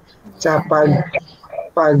karon sa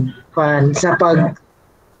sa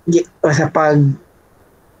pag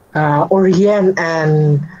orient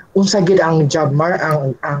and unsa gid ang job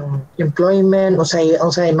ang employment unsay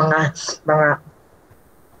mga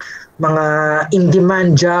mga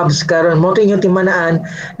in-demand jobs karon mo yung timanaan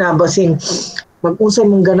na basing mag-unsay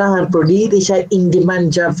mong ganahan pero di siya in-demand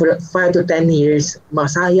job for 5 to 10 years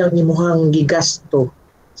masayang imuhang gigasto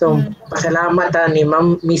so pasalamat ni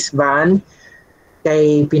Ma'am Miss Van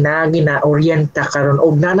kay pinagi na orienta karon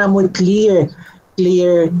og nana mo clear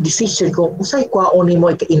decision kung usay kwaon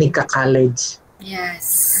nimo ini ka college.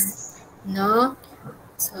 Yes. No?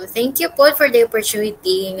 So, thank you, Paul, for the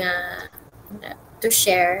opportunity to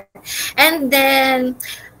share. And then,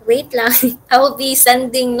 wait lang. I will be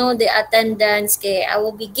sending the attendance. Kay I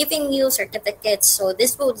will be giving you certificates. So,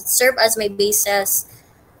 this will serve as my basis.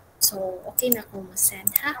 So, okay na kung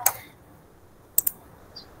ma-send, ha?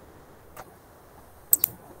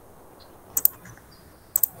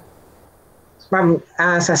 Ma'am,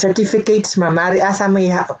 sa certificates, ma'am, asa may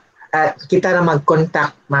kita na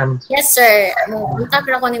mag-contact, ma'am. Yes, sir. Contact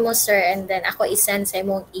na ko ni mo, sir. And then, ako isend sa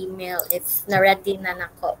imong email if na-ready na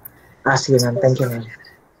nako. Sige, ma'am. Thank you, ma'am.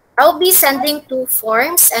 I'll be sending 2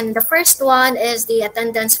 forms, and the first one is the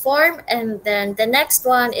attendance form, and then the next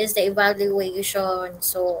one is the evaluation.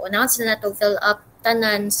 So, announce na to fill up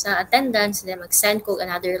tanan sa attendance, then mag-send ko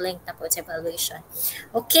another link tapos sa evaluation.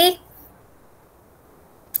 Okay?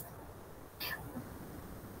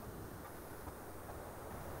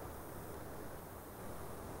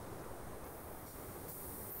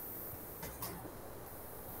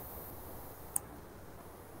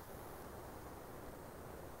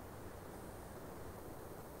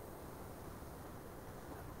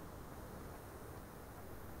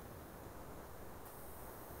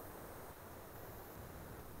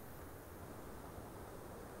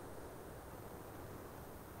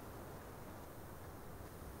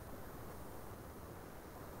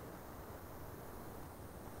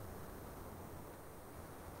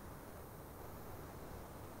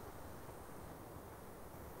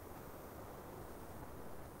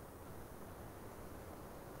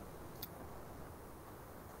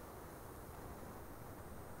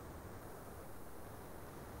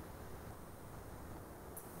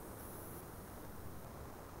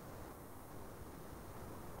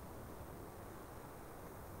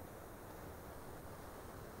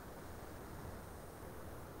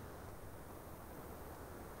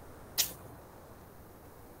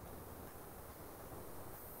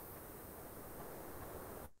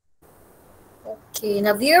 Okay,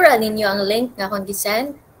 na-view ra ninyo ang link nga akong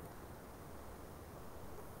gi-send?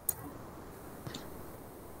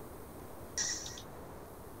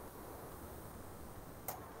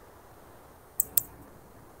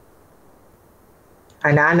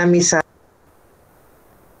 Ana mi sa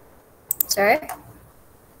Sir?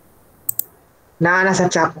 naana sa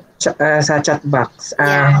chat box.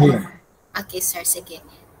 Yeah. Okay, sir. Sige.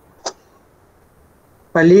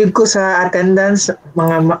 Palig ko sa attendance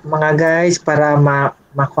mga guys para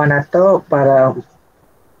makuha na to para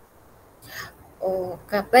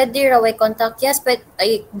Pwede raw ay contact. Yes, but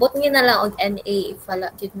ay bot nyo na lang og NA if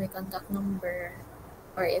wala gid may contact number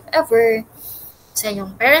or if ever sa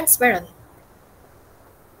inyong parents meron.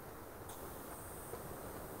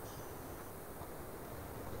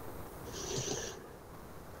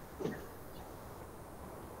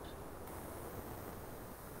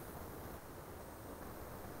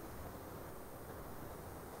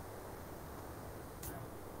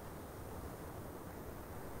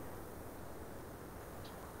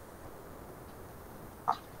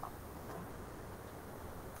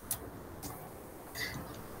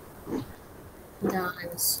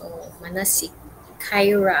 done. So, manasi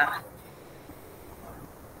Kyra.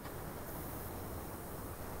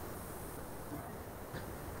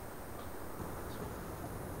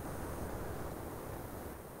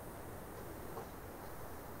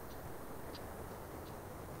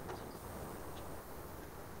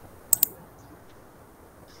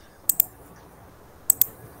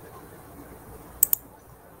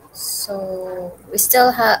 So, we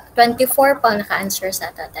still have 24 pa naka-answer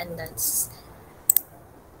sa attendance.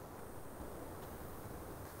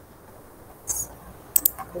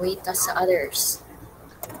 Wait ta sa others.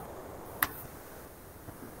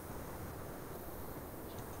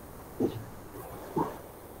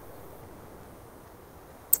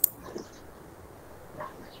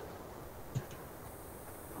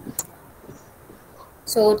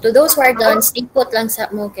 So, to those who are done, stay put lang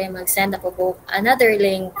sa mo kay mag-send ako po another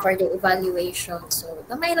link for the evaluation. So,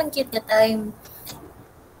 gamay lang kit nga time.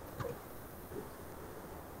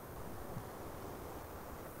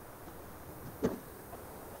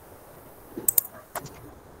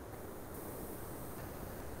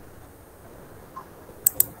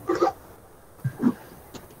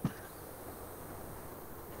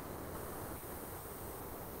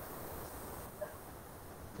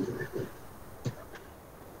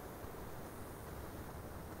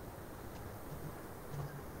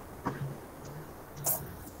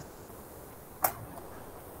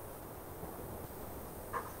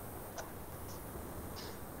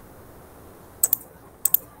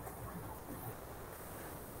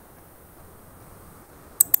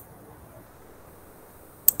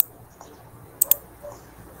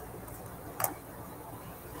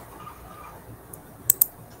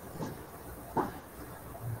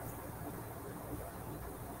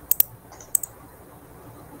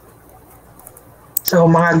 So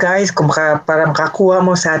mga guys, kung para makakuha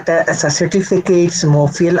mo sa certificates mo,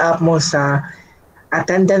 fill up mo sa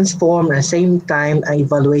attendance form at same time ang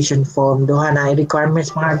evaluation form. Duha na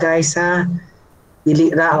requirements mga guys ha. Dili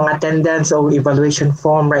ra ang attendance o evaluation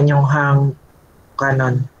form ra inyong hang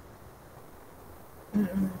kanon.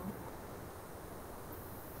 Mm-mm.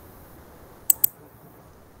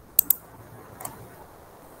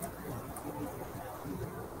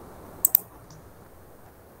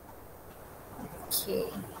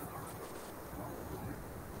 Okay.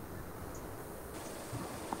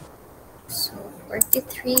 So,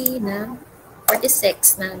 43 na,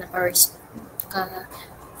 46 na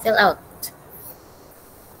fill out.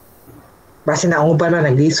 Base na ang uban na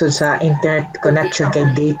naglisod sa internet connection kay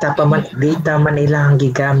data man ilang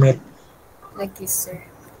gigamit. Like this, sir.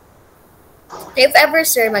 If ever,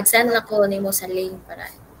 sir, mag-send na ko nimo sa link para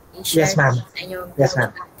i-share Yes, ma'am. sa inyong Yes,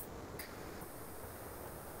 ma'am.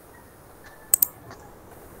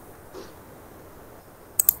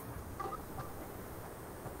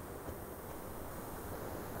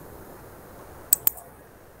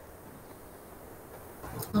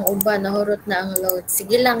 Ang uban, nahurot na ang load.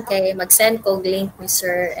 Sige lang kay mag-send ko link ni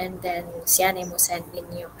sir and then siya na mo send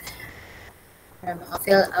ninyo para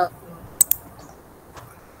maka-fill out mo.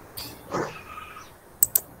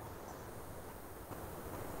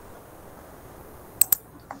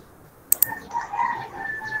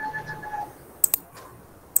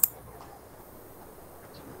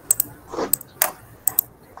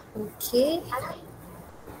 Okay.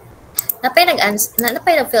 Napay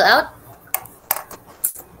nag-fill out?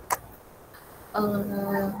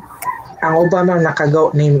 Ang uban man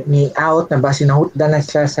nakagaw ni out na base nahutdan na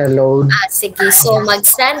siya sa load. Sige. So,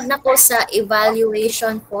 mag-send na ko sa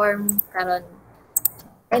evaluation form karon.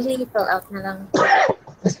 Kindly fill out na lang.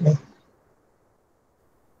 Yes, ma'am.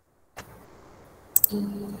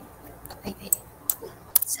 Ay.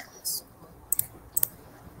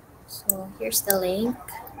 So, here's the link.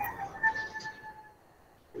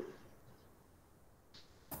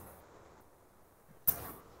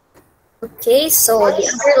 Okay, so the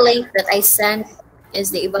other link that I sent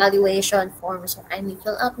is the evaluation form. So, kindly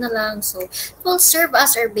fill out na lang. So, it will serve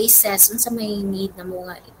as our basis sa may need na mo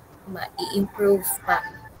nga i-improve pa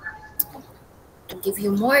to give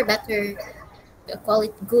you more better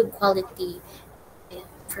good quality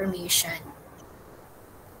information.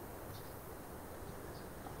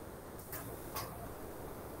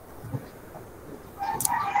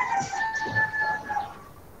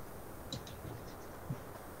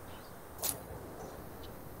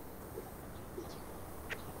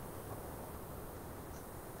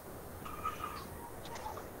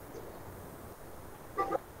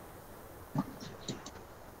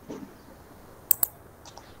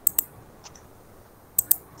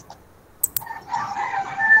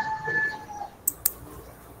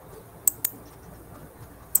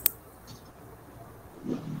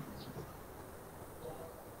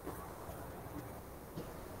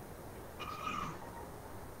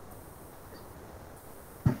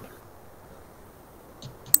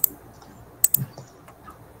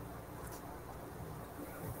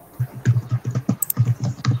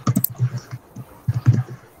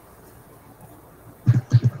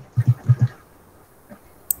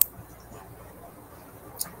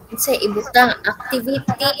 Sa ibutang activity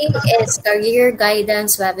is career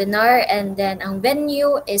guidance webinar, and then ang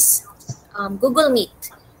venue is Google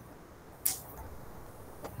Meet.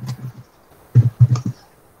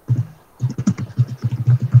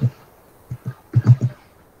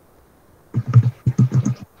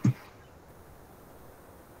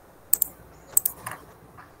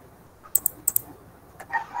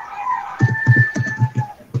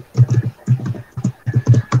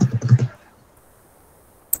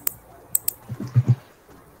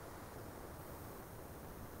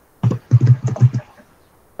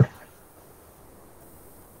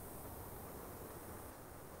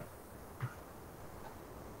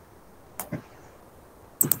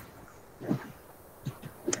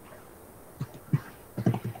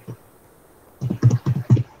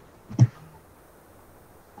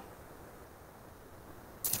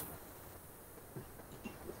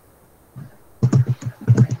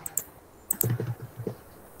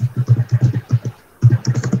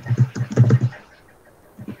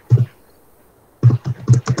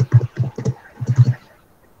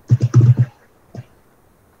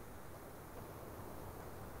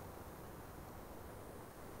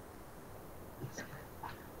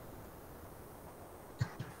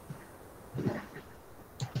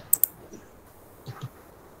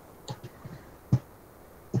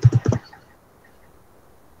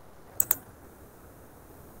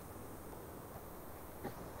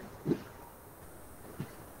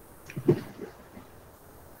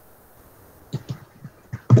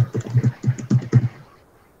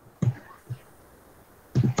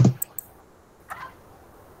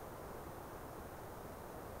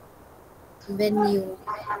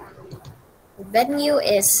 Venue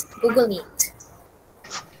is Google Meet.